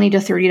 $20 to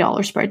 $30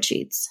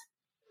 spreadsheets.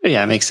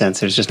 Yeah, it makes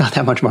sense. There's just not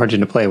that much margin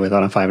to play with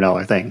on a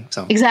 $5 thing.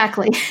 So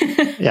exactly.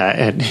 Yeah,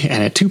 and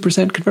at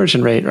 2%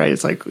 conversion rate, right?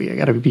 It's like you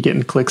got to be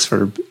getting clicks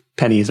for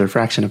pennies or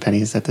fraction of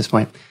pennies at this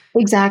point.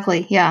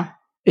 Exactly. Yeah.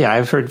 Yeah,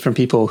 I've heard from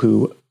people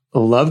who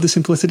love the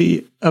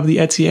simplicity of the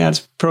Etsy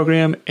ads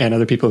program, and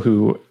other people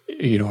who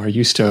are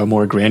used to a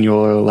more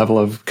granular level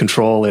of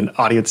control and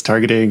audience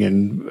targeting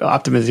and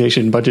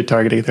optimization, budget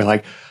targeting. They're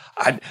like,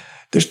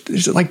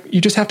 there's like, you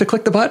just have to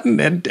click the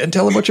button and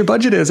tell them what your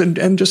budget is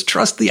and just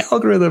trust the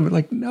algorithm.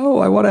 Like, no,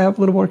 I want to have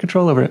a little more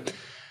control over it.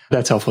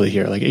 That's helpful to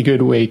hear. Like a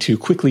good way to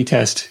quickly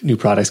test new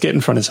products, get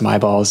in front of some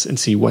eyeballs and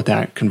see what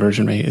that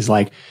conversion rate is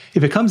like.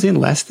 If it comes in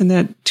less than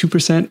that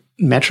 2%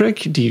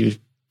 metric, do you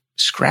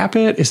scrap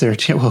it? Is there a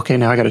chance, okay,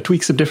 now I got to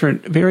tweak some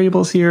different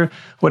variables here?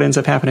 What ends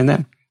up happening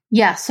then?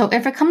 Yeah. So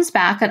if it comes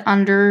back at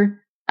under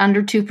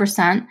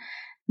 2%,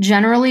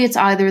 generally it's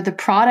either the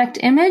product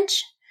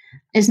image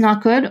is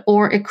not good,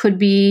 or it could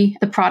be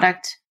the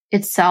product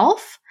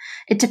itself.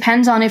 It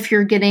depends on if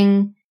you're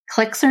getting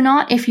clicks or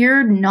not. If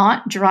you're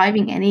not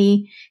driving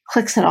any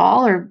clicks at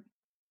all, or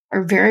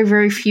very,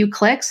 very few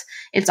clicks,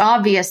 it's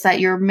obvious that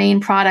your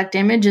main product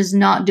image is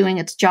not doing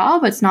its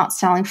job. It's not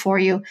selling for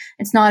you.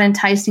 It's not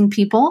enticing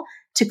people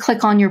to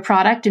click on your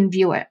product and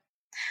view it.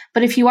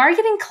 But if you are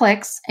getting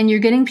clicks and you're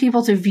getting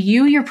people to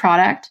view your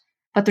product,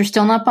 but they're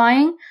still not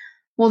buying,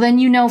 well, then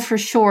you know for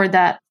sure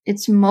that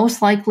it's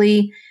most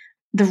likely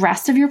the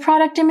rest of your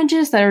product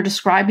images that are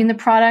describing the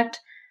product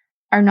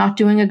are not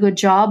doing a good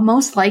job.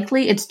 Most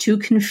likely it's too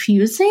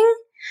confusing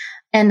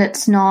and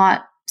it's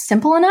not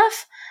simple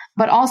enough.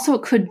 But also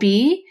it could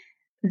be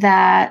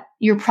that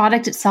your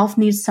product itself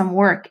needs some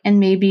work and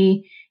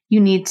maybe you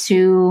need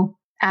to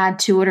add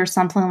to it or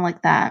something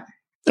like that.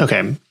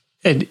 Okay.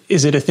 And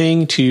is it a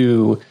thing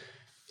to,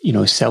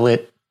 sell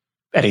it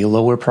at a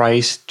lower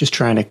price, just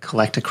trying to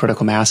collect a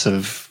critical mass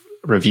of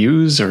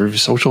reviews or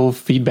social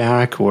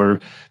feedback, or,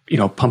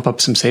 pump up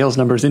some sales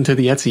numbers into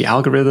the Etsy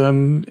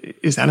algorithm?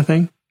 Is that a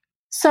thing?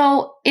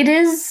 So it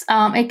is,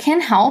 it can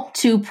help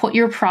to put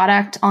your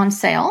product on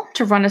sale,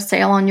 to run a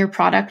sale on your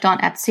product on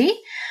Etsy.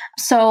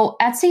 So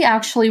Etsy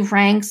actually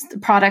ranks the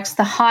products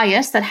the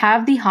highest that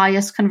have the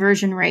highest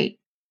conversion rate.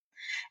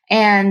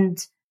 And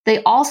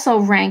they also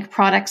rank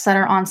products that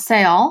are on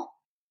sale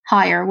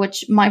higher,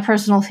 which my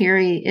personal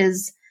theory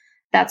is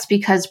that's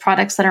because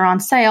products that are on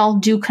sale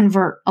do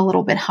convert a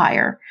little bit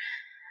higher.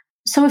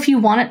 So if you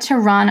wanted to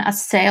run a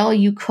sale,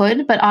 you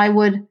could, but I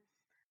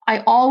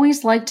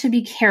always like to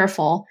be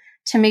careful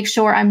to make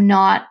sure I'm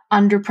not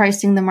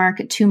underpricing the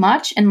market too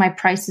much and my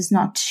price is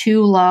not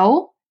too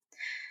low.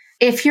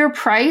 If your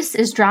price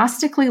is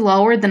drastically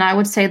lower than I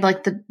would say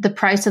like the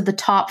price of the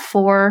top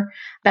 4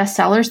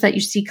 bestsellers that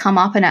you see come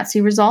up in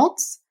Etsy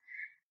results,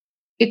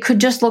 it could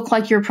just look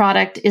like your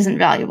product isn't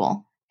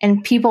valuable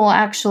and people will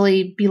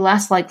actually be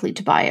less likely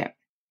to buy it.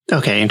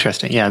 Okay,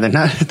 interesting. Yeah, they're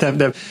not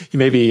that you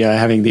may be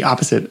having the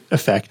opposite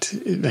effect.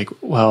 Like,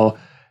 well,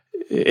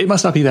 it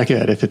must not be that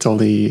good if it's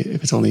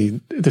only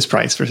this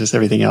price versus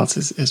everything else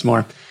is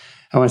more.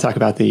 I want to talk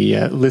about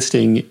the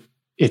listing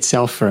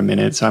itself for a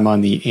minute. So I'm on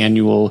the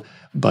annual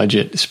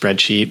budget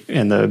spreadsheet,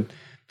 and the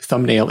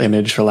thumbnail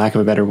image, for lack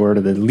of a better word,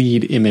 or the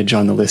lead image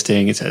on the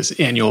listing, it says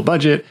annual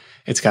budget.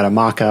 It's got a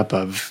mock-up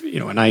of,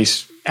 a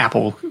nice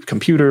Apple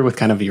computer with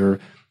kind of your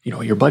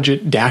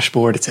budget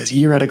dashboard. It says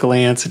year at a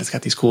glance, and it's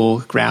got these cool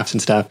graphs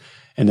and stuff.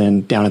 And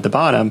then down at the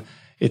bottom,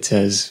 it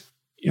says,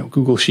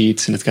 Google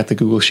Sheets, and it's got the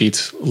Google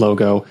Sheets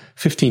logo,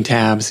 15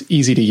 tabs,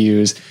 easy to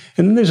use.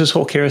 And then there's this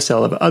whole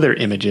carousel of other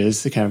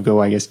images that kind of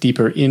go, I guess,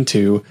 deeper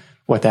into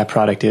what that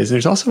product is.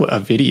 There's also a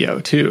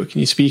video too. Can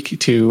you speak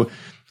to,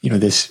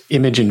 this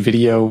image and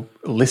video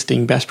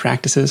listing best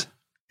practices?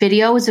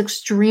 Video is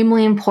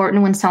extremely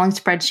important when selling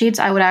spreadsheets.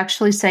 I would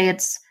actually say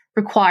it's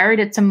required.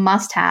 It's a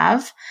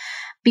must-have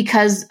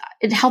because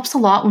it helps a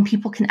lot when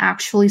people can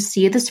actually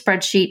see the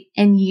spreadsheet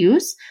in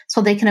use,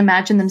 so they can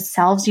imagine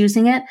themselves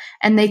using it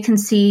and they can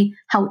see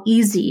how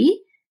easy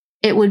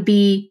it would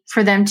be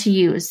for them to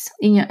use,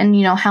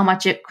 and how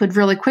much it could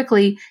really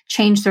quickly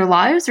change their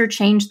lives or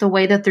change the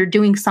way that they're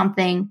doing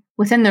something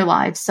within their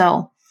lives.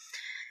 So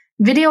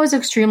video is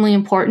extremely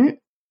important.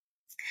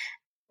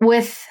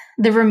 With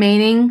the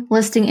remaining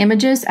listing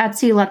images,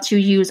 Etsy lets you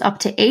use up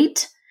to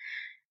 8.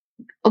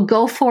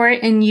 Go for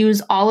it and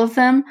use all of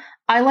them.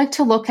 I like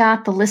to look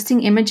at the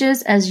listing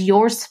images as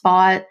your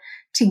spot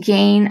to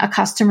gain a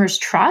customer's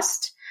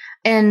trust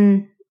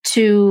and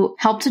to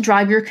help to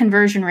drive your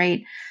conversion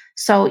rate.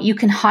 So you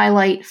can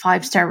highlight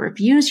 5-star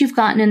reviews you've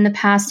gotten in the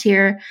past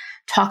here,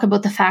 talk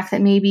about the fact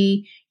that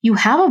maybe you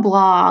have a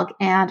blog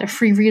and a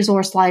free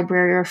resource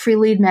library or a free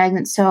lead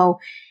magnet. So,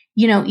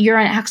 you're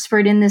an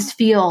expert in this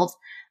field.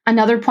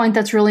 Another point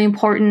that's really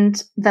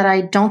important that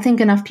I don't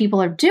think enough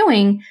people are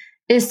doing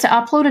is to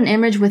upload an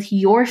image with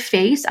your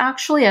face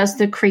actually as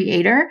the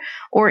creator,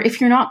 or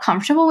if you're not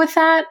comfortable with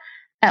that,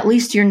 at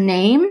least your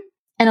name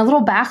and a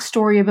little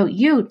backstory about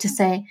you to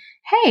say,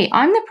 hey,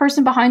 I'm the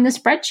person behind the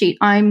spreadsheet.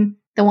 I'm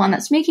the one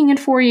that's making it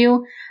for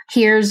you.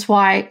 Here's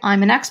why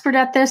I'm an expert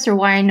at this, or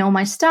why I know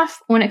my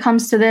stuff when it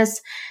comes to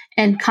this,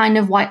 and kind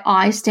of why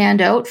I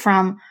stand out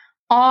from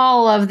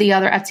all of the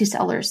other Etsy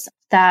sellers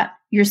that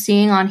you're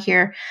seeing on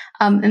here.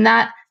 And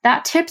that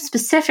tip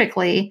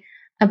specifically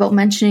about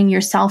mentioning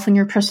yourself and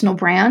your personal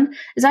brand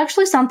is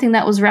actually something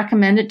that was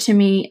recommended to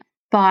me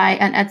by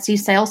an Etsy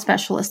sales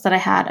specialist that I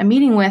had a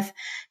meeting with,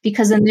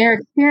 because in their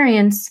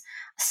experience,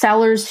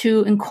 sellers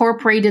who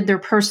incorporated their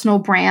personal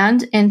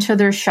brand into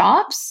their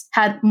shops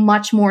had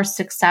much more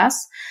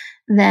success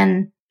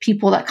than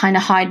people that kind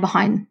of hide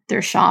behind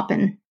their shop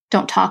and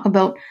don't talk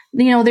about,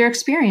 their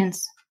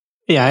experience.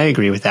 Yeah, I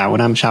agree with that. When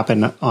I'm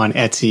shopping on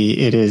Etsy,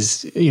 it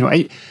is,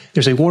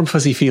 there's a warm,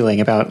 fuzzy feeling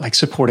about like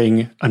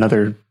supporting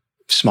another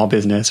small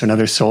business or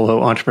another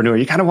solo entrepreneur.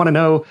 You kind of want to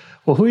know,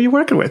 well, who are you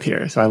working with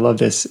here? So I love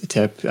this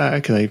tip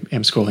because I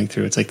am scrolling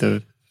through. It's like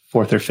the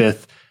 4th or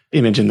 5th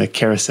image in the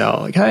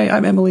carousel. Like, hi,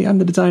 I'm Emily. I'm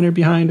the designer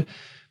behind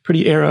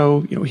Pretty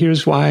Arrow.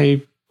 Here's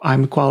why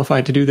I'm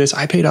qualified to do this.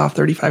 I paid off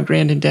 35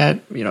 grand in debt.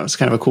 It's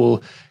kind of a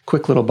cool,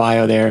 quick little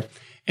bio there.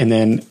 And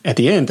then at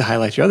the end, to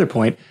highlight your other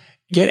point,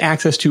 get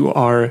access to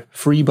our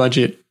free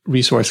budget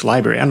resource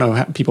library. I don't know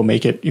how people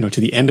make it,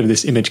 to the end of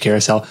this image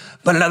carousel,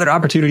 but another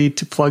opportunity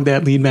to plug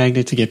that lead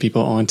magnet to get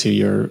people onto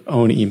your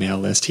own email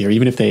list here,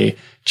 even if they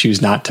choose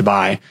not to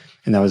buy.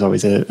 And that was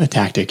always a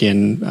tactic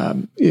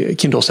in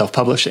Kindle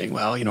self-publishing.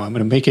 Well, I'm going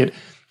to make it,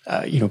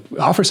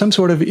 offer some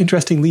sort of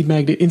interesting lead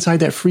magnet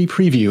inside that free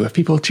preview. If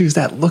people choose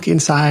that look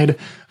inside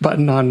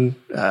button on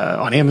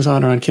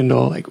Amazon or on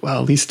Kindle, like,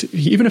 well, at least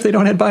even if they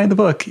don't have buy in the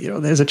book,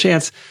 there's a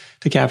chance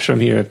to capture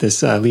them here if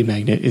this lead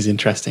magnet is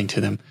interesting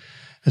to them.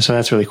 And so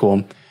that's really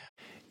cool.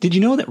 Did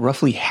you know that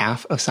roughly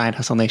half of Side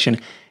Hustle Nation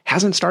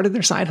hasn't started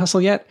their side hustle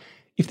yet?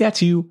 If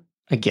that's you,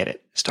 I get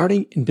it.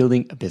 Starting and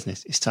building a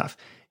business is tough.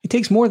 It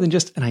takes more than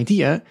just an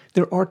idea.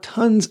 There are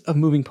tons of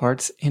moving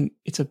parts, and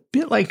it's a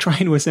bit like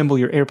trying to assemble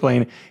your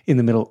airplane in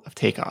the middle of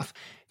takeoff.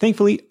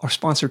 Thankfully, our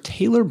sponsor,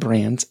 Taylor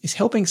Brands, is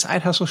helping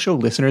Side Hustle Show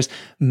listeners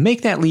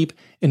make that leap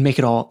and make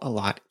it all a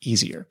lot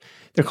easier.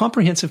 Their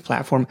comprehensive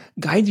platform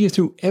guides you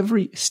through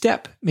every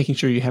step, making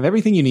sure you have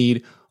everything you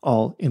need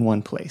all in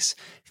one place.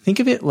 Think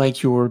of it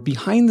like your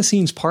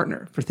behind-the-scenes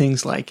partner for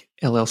things like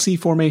LLC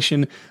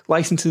formation,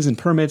 licenses and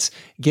permits,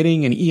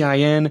 getting an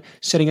EIN,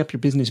 setting up your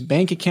business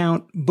bank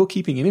account,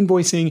 bookkeeping and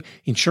invoicing,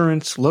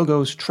 insurance,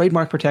 logos,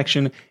 trademark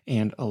protection,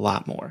 and a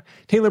lot more.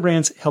 Taylor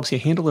Brands helps you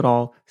handle it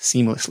all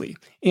seamlessly.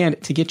 And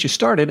to get you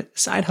started,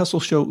 Side Hustle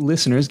Show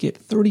listeners get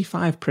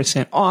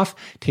 35% off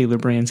Taylor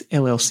Brands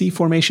LLC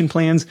formation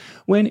plans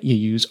when you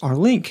use our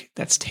link.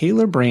 That's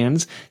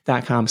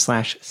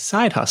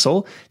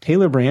taylorbrands.com/sidehustle.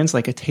 Taylor Brands,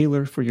 like a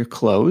tailor for your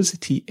clothes,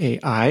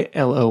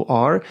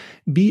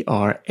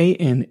 TAILORBRANDS.com/sidehustle.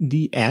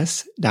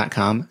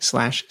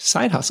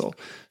 yands.com/side hustle.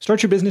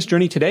 Start your business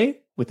journey today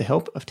with the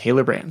help of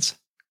Taylor Brands.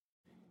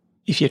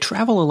 If you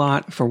travel a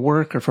lot for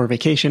work or for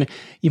vacation,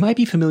 you might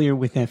be familiar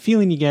with that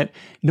feeling you get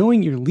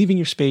knowing you're leaving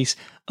your space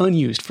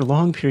unused for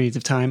long periods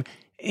of time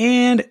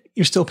and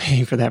you're still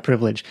paying for that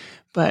privilege.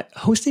 But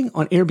hosting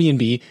on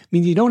Airbnb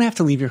means you don't have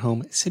to leave your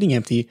home sitting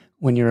empty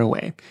when you're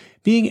away.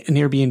 Being an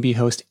Airbnb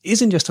host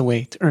isn't just a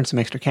way to earn some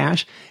extra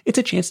cash. It's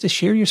a chance to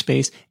share your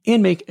space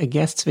and make a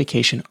guest's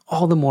vacation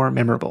all the more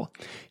memorable.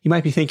 You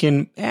might be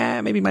thinking,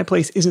 maybe my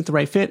place isn't the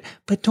right fit,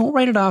 but don't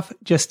write it off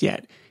just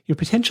yet. Your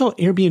potential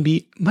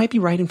Airbnb might be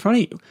right in front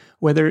of you.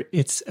 Whether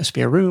it's a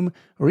spare room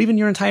or even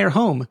your entire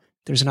home,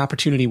 there's an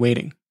opportunity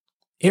waiting.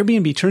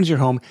 Airbnb turns your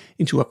home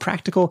into a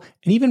practical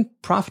and even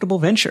profitable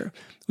venture.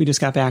 We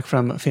just got back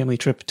from a family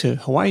trip to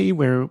Hawaii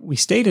where we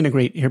stayed in a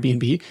great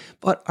Airbnb,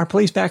 but our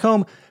place back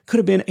home could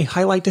have been a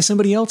highlight to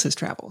somebody else's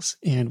travels,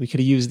 and we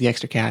could have used the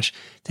extra cash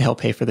to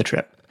help pay for the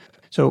trip.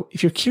 So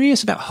if you're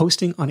curious about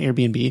hosting on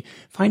Airbnb,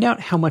 find out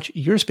how much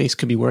your space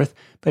could be worth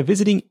by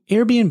visiting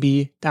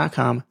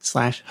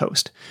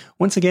airbnb.com/host.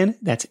 Once again,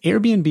 that's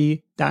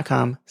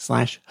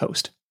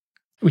airbnb.com/host.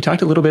 We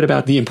talked a little bit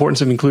about the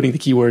importance of including the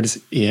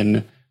keywords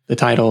in the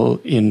title,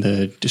 in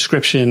the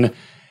description.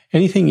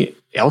 Anything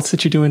else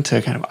that you're doing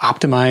to kind of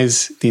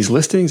optimize these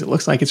listings? It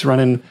looks like it's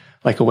running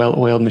like a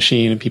well-oiled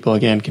machine, and people,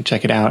 again, can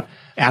check it out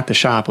at the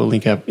shop. We'll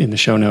link up in the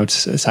show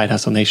notes,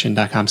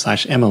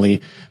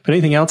 sidehustlenation.com/Emily. But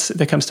anything else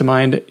that comes to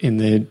mind in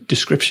the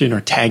description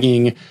or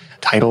tagging,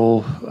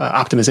 title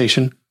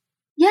optimization?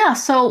 Yeah.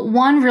 So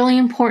one really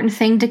important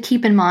thing to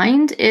keep in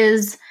mind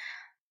is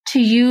to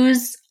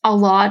use a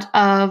lot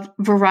of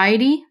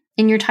variety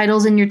in your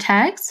titles and your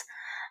tags,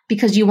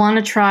 because you want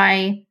to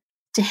try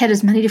to hit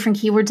as many different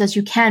keywords as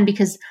you can,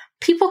 because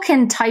people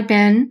can type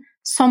in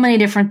so many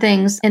different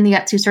things in the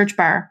Etsy search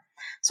bar.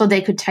 So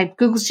they could type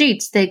Google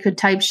Sheets, they could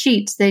type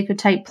Sheets, they could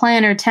type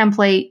planner,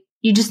 template.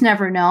 You just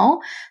never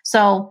know.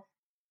 So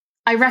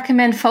I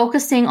recommend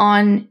focusing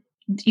on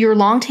your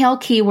long tail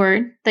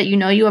keyword that you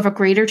know you have a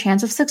greater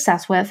chance of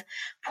success with,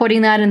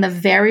 putting that in the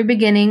very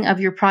beginning of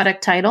your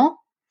product title.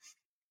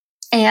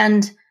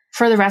 And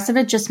for the rest of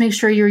it, just make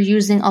sure you're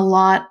using a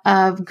lot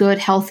of good,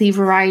 healthy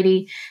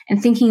variety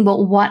and thinking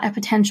about what a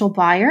potential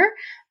buyer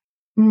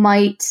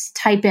might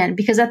type in.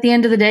 Because at the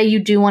end of the day, you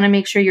do want to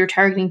make sure you're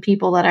targeting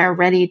people that are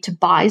ready to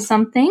buy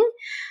something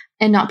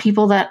and not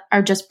people that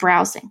are just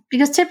browsing.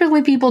 Because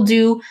typically people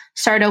do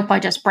start out by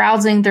just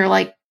browsing. They're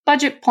like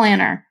budget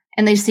planner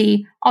and they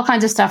see all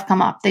kinds of stuff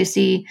come up. They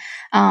see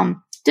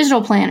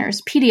digital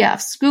planners,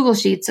 PDFs, Google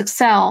Sheets,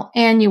 Excel,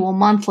 annual,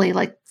 monthly,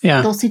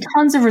 they'll see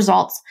tons of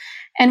results.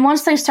 And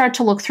once they start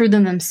to look through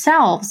them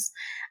themselves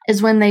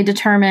is when they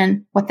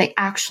determine what they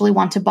actually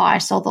want to buy.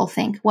 So they'll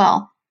think,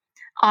 well,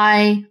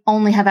 I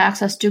only have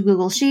access to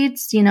Google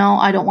Sheets.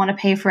 I don't want to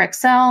pay for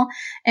Excel,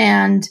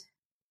 and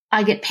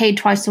I get paid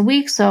twice a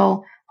week.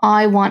 So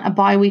I want a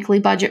biweekly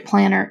budget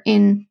planner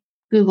in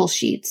Google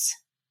Sheets.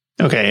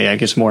 Okay. I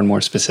guess more and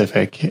more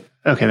specific.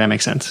 Okay. That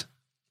makes sense.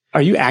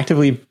 Are you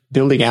actively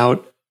building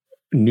out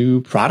new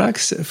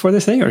products for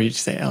this thing? Or are you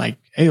just saying like,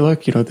 hey,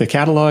 look, the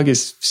catalog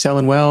is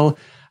selling well,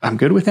 I'm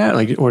good with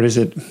that? Or is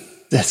it,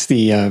 that's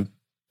the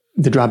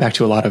drawback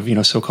to a lot of,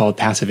 so-called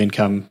passive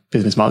income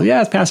business models.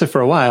 Yeah, it's passive for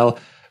a while,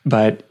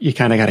 but you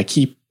kind of got to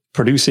keep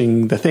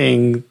producing the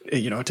thing,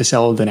 to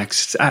sell the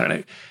next, I don't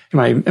know.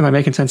 Am I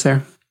making sense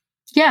there?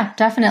 Yeah,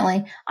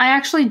 definitely. I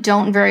actually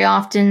don't very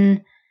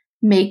often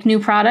make new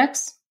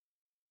products.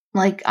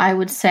 I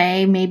would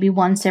say maybe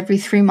once every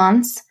 3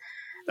 months,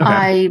 okay.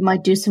 I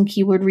might do some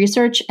keyword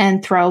research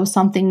and throw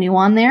something new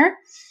on there.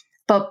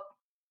 But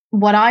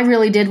what I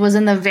really did was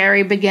in the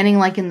very beginning,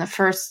 in the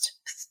first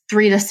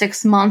 3 to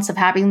 6 months of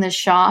having this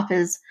shop,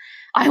 is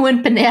I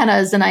went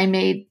bananas and I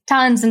made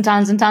tons and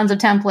tons and tons of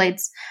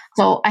templates.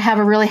 So I have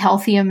a really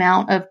healthy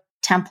amount of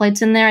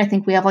templates in there. I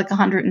think we have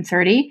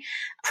 130.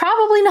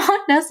 Probably not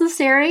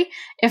necessary.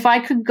 If I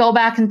could go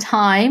back in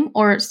time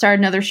or start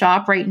another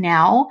shop right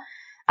now,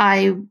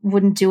 I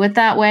wouldn't do it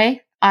that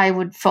way. I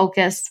would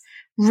focus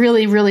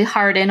really, really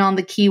hard in on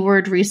the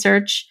keyword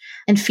research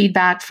and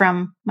feedback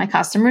from my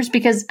customers,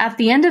 because at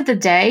the end of the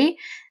day,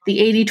 the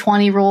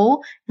 80-20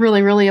 rule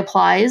really, really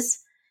applies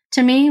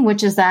to me,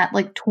 which is that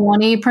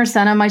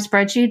 20% of my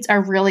spreadsheets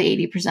are really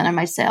 80% of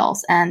my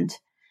sales. And,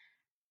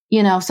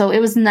 so it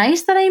was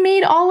nice that I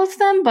made all of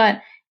them,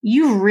 but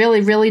you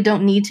really, really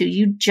don't need to.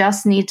 You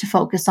just need to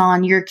focus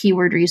on your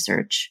keyword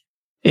research.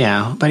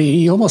 Yeah, but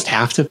you almost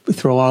have to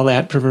throw all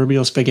that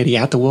proverbial spaghetti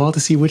at the wall to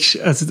see which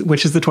is the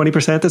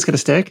 20% that's going to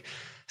stick.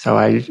 So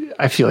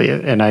I feel you.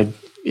 And I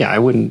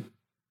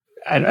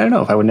don't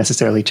know if I would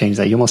necessarily change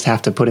that. You almost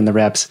have to put in the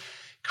reps,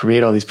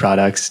 create all these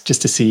products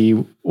just to see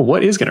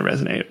what is going to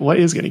resonate, what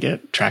is going to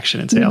get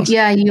traction in sales.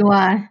 Yeah,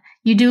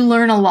 you do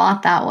learn a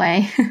lot that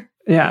way.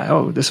 Yeah.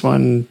 Oh, this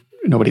one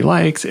nobody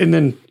likes. And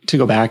then to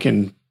go back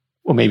and,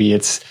 well, maybe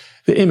it's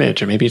the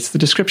image, or maybe it's the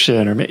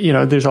description,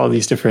 or, there's all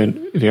these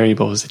different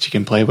variables that you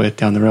can play with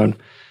down the road.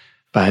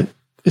 But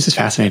this is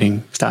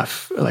fascinating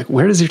stuff.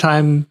 Where does your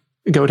time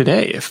go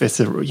today? If it's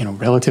a,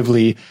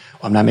 relatively,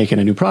 well, I'm not making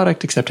a new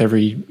product except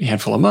every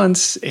handful of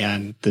months,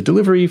 and the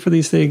delivery for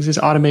these things is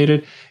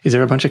automated. Is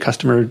there a bunch of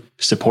customer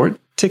support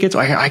tickets?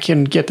 I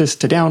can get this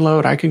to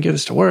download. I can get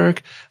this to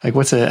work. Like,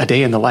 what's a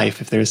day in the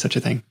life if there is such a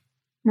thing?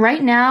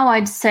 Right now,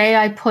 I'd say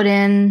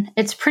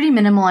it's pretty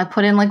minimal. I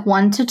put in like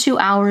 1 to 2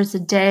 hours a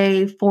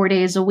day, 4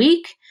 days a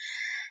week.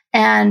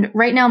 And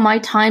right now my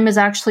time is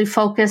actually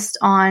focused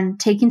on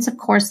taking some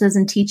courses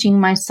and teaching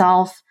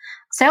myself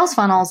sales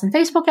funnels and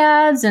Facebook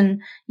ads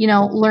and,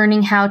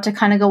 learning how to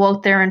kind of go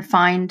out there and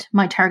find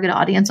my target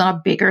audience on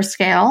a bigger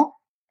scale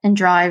and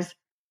drive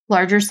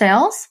larger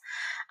sales.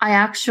 I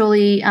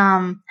actually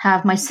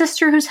have my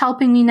sister who's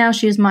helping me now.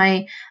 She's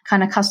my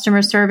kind of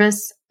customer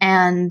service,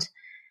 and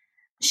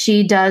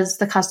she does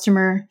the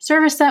customer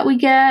service that we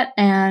get.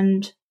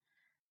 And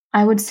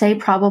I would say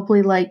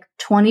probably like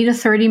 20 to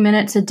 30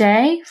 minutes a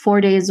day,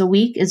 4 days a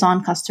week is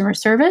on customer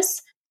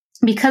service,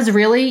 because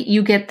really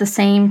you get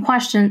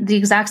the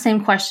exact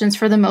same questions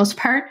for the most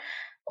part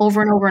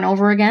over and over and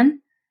over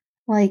again.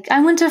 Like,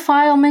 I went to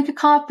file, make a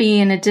copy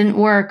and it didn't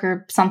work,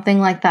 or something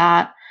like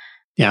that.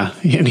 Yeah.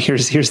 And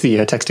here's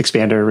the text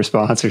expander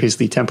response, or here's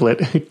the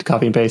template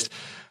copy and paste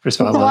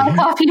response. It's a lot of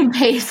copy and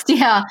paste.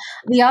 Yeah.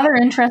 The other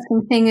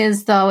interesting thing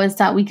is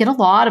that we get a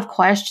lot of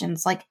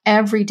questions like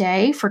every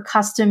day for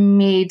custom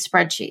made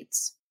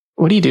spreadsheets.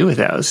 What do you do with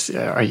those?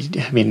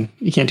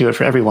 You can't do it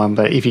for everyone,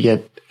 but if you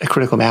get a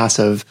critical mass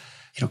of,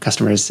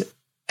 customers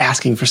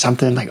asking for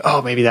something like,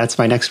 oh, maybe that's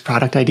my next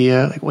product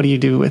idea. Like, what do you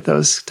do with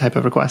those type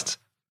of requests?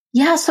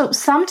 Yeah. So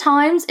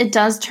sometimes it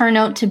does turn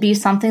out to be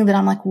something that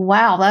I'm like,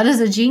 wow, that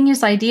is a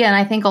genius idea. And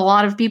I think a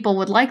lot of people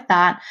would like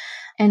that.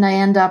 And I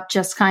end up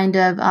just kind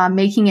of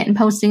making it and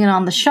posting it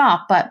on the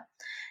shop. But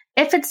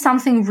if it's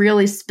something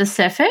really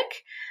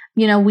specific,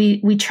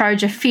 we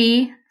charge a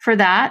fee for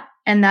that.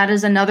 And that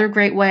is another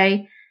great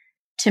way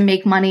to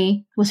make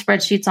money with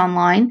spreadsheets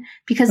online,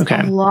 because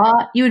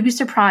you would be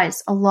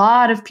surprised. A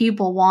lot of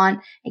people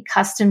want a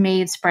custom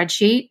made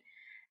spreadsheet,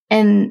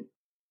 and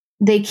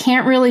they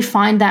can't really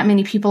find that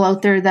many people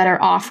out there that are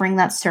offering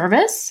that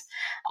service.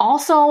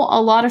 Also,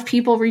 a lot of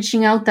people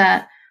reaching out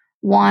that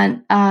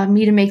want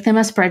me to make them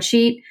a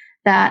spreadsheet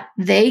that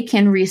they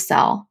can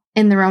resell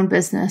in their own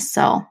business.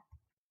 So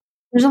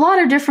there's a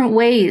lot of different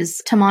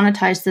ways to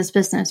monetize this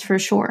business for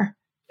sure.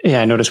 Yeah,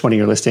 I noticed one of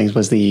your listings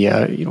was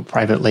the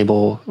private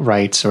label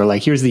rights, or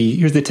like here's the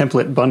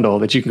template bundle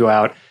that you can go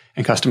out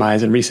and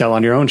customize and resell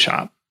on your own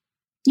shop.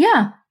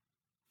 Yeah.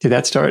 Did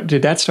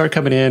that start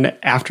coming in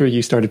after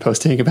you started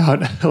posting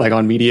about, like,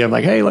 on Medium,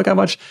 like, hey, look how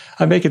much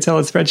I make and sell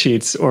in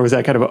spreadsheets? Or was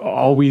that kind of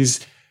always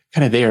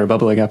kind of there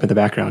bubbling up in the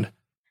background?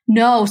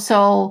 No.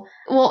 So,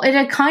 it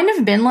had kind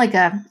of been like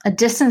a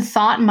distant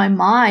thought in my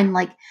mind,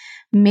 like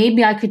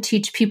maybe I could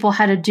teach people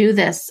how to do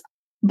this.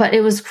 But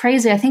it was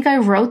crazy. I think I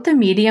wrote the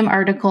Medium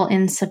article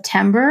in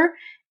September,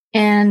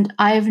 and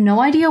I have no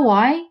idea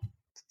why.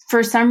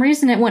 For some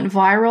reason, it went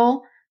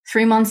viral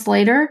 3 months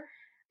later.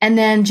 And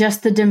then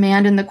just the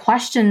demand and the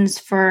questions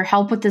for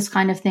help with this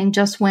kind of thing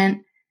just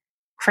went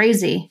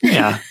crazy.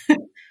 Yeah.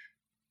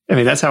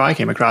 That's how I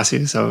came across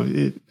you.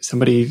 So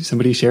somebody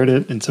shared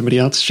it, and somebody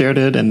else shared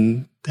it,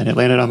 and then it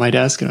landed on my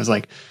desk, and I was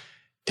like,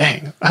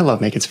 dang, I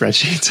love making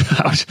spreadsheets.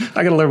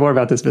 I got to learn more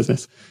about this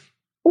business.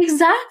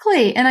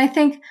 Exactly. And I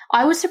think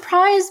I was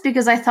surprised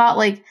because I thought,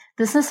 like,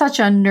 this is such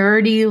a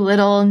nerdy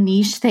little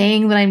niche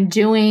thing that I'm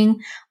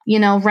doing,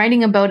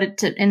 writing about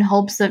it in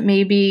hopes that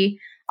maybe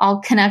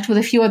I'll connect with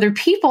a few other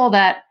people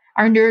that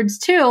are nerds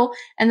too.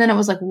 And then it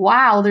was like,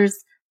 wow,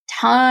 there's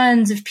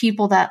tons of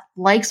people that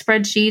like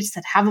spreadsheets,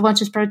 that have a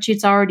bunch of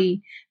spreadsheets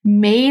already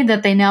made,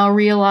 that they now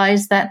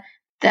realize that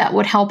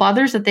would help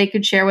others, that they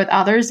could share with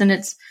others. And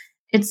it's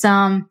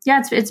been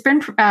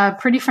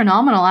pretty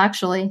phenomenal,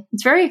 actually.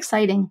 It's very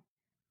exciting.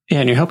 Yeah,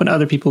 and you're helping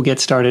other people get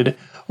started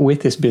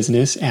with this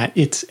business at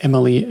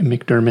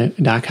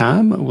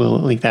itsemilymcdermott.com. We'll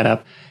link that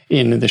up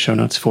in the show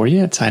notes for you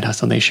at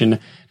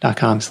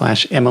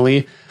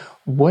sidehustlenation.com/Emily.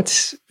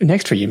 What's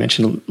next for you? You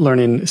mentioned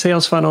learning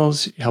sales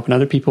funnels, helping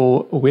other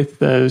people with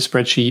the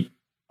spreadsheet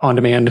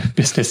on-demand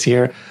business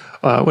here.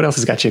 What else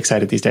has got you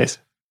excited these days?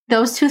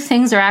 Those two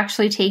things are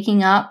actually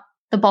taking up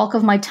the bulk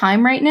of my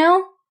time right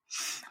now.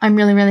 I'm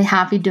really, really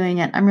happy doing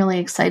it. I'm really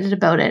excited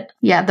about it.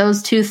 Yeah,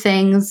 those two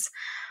things.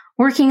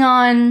 Working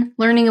on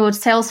learning about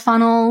sales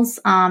funnels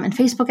and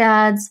Facebook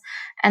ads,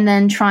 and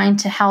then trying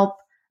to help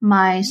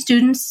my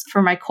students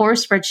for my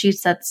course,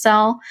 Spreadsheets That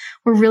Sell.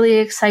 We're really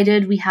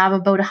excited. We have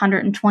about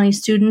 120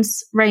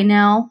 students right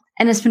now,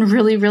 and it's been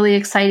really, really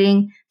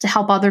exciting to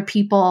help other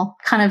people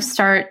kind of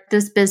start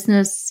this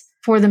business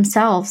for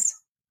themselves.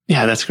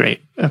 Yeah, that's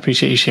great. I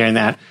appreciate you sharing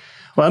that.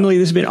 Well, Emily,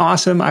 this has been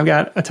awesome. I've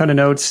got a ton of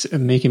notes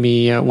making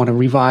me want to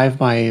revive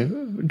my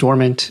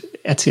dormant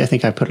Etsy. I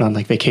think I put it on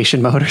like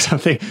vacation mode or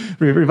something.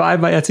 Revive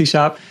my Etsy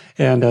shop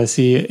and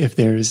see if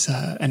there's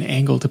an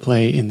angle to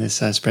play in this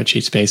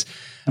spreadsheet space.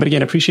 But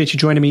again, appreciate you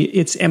joining me.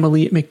 It's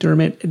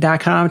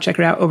EmilyMcDermott.com. Check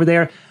her out over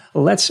there.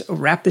 Let's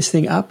wrap this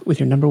thing up with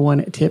your number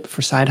one tip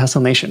for Side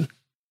Hustle Nation.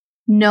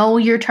 Know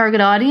your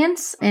target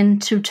audience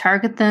and to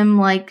target them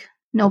like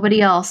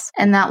nobody else.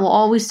 And that will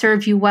always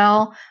serve you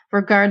well,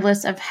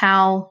 regardless of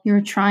how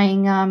you're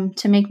trying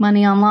to make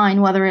money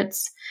online, whether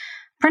it's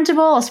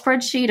printable, a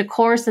spreadsheet, a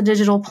course, a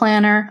digital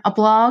planner, a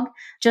blog.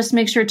 Just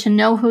make sure to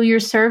know who you're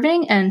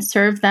serving and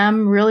serve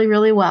them really,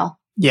 really well.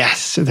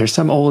 Yes. There's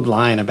some old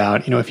line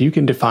about, if you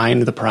can define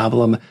the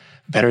problem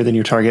better than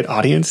your target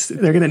audience,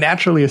 they're going to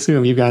naturally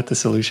assume you've got the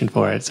solution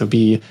for it. So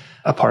be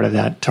a part of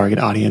that target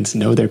audience,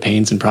 know their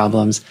pains and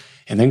problems,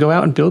 and then go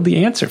out and build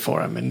the answer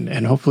for them.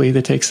 And hopefully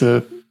that takes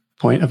the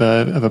point of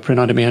a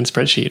print-on-demand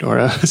spreadsheet or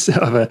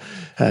of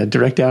a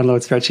direct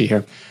download spreadsheet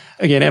here.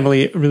 Again,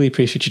 Emily, really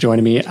appreciate you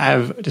joining me. I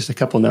have just a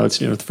couple notes.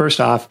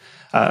 First off,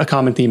 a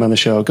common theme on the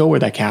show, go where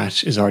that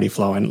cash is already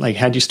flowing. Like,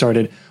 had you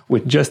started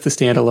with just the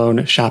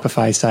standalone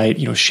Shopify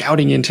site,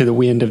 shouting into the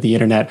wind of the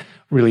internet,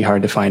 really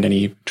hard to find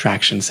any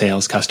traction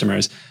sales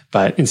customers.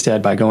 But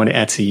instead, by going to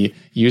Etsy,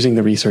 using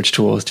the research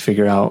tools to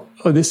figure out,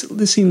 this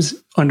seems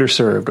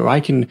underserved, or I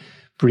can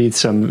breathe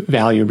some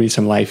value, breathe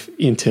some life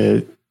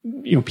into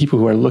people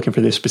who are looking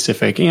for this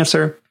specific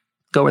answer,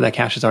 go where that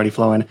cash is already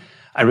flowing.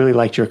 I really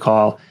liked your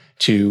call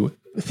to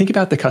think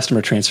about the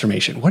customer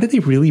transformation. What are they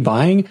really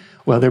buying?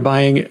 Well, they're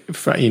buying,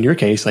 in your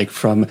case, like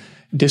from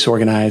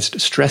disorganized,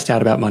 stressed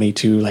out about money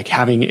to like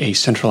having a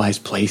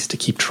centralized place to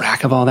keep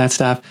track of all that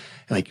stuff.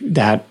 Like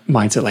that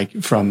mindset,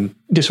 like from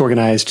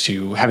disorganized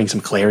to having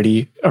some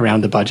clarity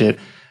around the budget.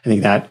 I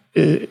think that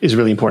is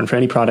really important for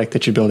any product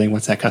that you're building.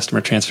 What's that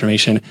customer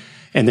transformation?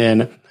 And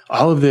then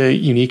all of the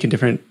unique and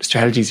different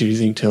strategies you're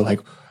using to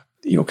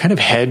kind of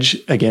hedge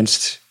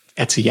against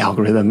Etsy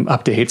algorithm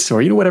updates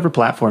or, whatever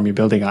platform you're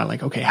building on.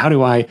 Like, okay, how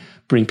do I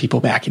bring people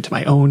back into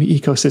my own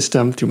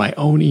ecosystem through my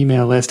own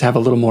email list, have a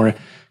little more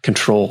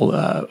control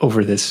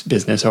over this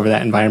business, over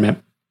that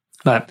environment?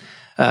 But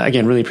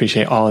again, really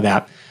appreciate all of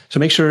that. So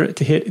make sure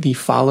to hit the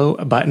follow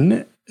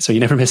button so you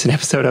never miss an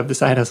episode of the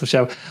Side Hustle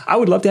Show. I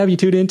would love to have you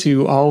tune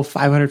into all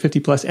 550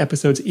 plus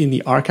episodes in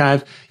the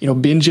archive,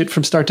 binge it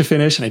from start to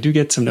finish. And I do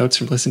get some notes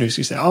from listeners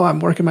who say, I'm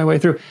working my way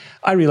through.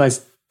 I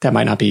realize that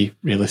might not be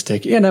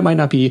realistic, and that might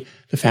not be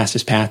the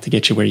fastest path to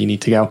get you where you need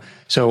to go.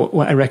 So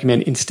what I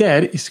recommend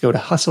instead is to go to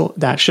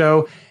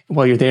hustle.show.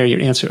 While you're there, you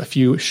answer a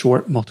few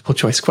short multiple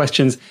choice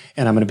questions,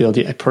 and I'm going to build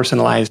you a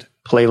personalized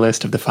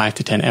playlist of the 5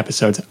 to 10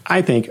 episodes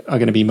I think are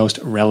going to be most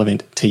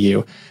relevant to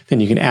you.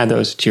 Then you can add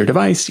those to your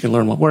device, you can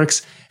learn what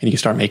works, and you can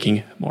start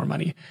making more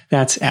money.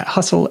 That's at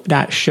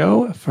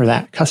hustle.show for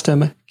that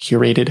custom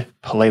curated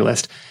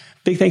playlist.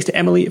 Big thanks to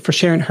Emily for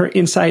sharing her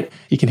insight.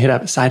 You can hit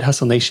up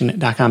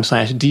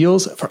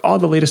sidehustlenation.com/deals for all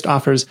the latest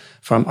offers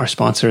from our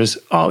sponsors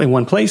all in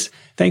one place.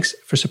 Thanks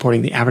for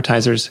supporting the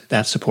advertisers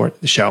that support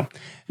the show.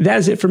 That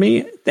is it for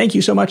me. Thank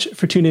you so much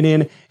for tuning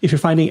in. If you're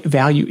finding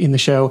value in the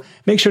show,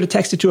 make sure to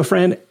text it to a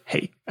friend.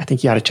 Hey, I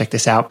think you ought to check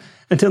this out.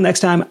 Until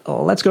next time,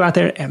 let's go out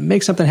there and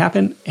make something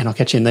happen. And I'll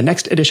catch you in the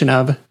next edition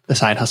of The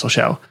Side Hustle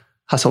Show.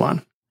 Hustle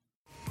on.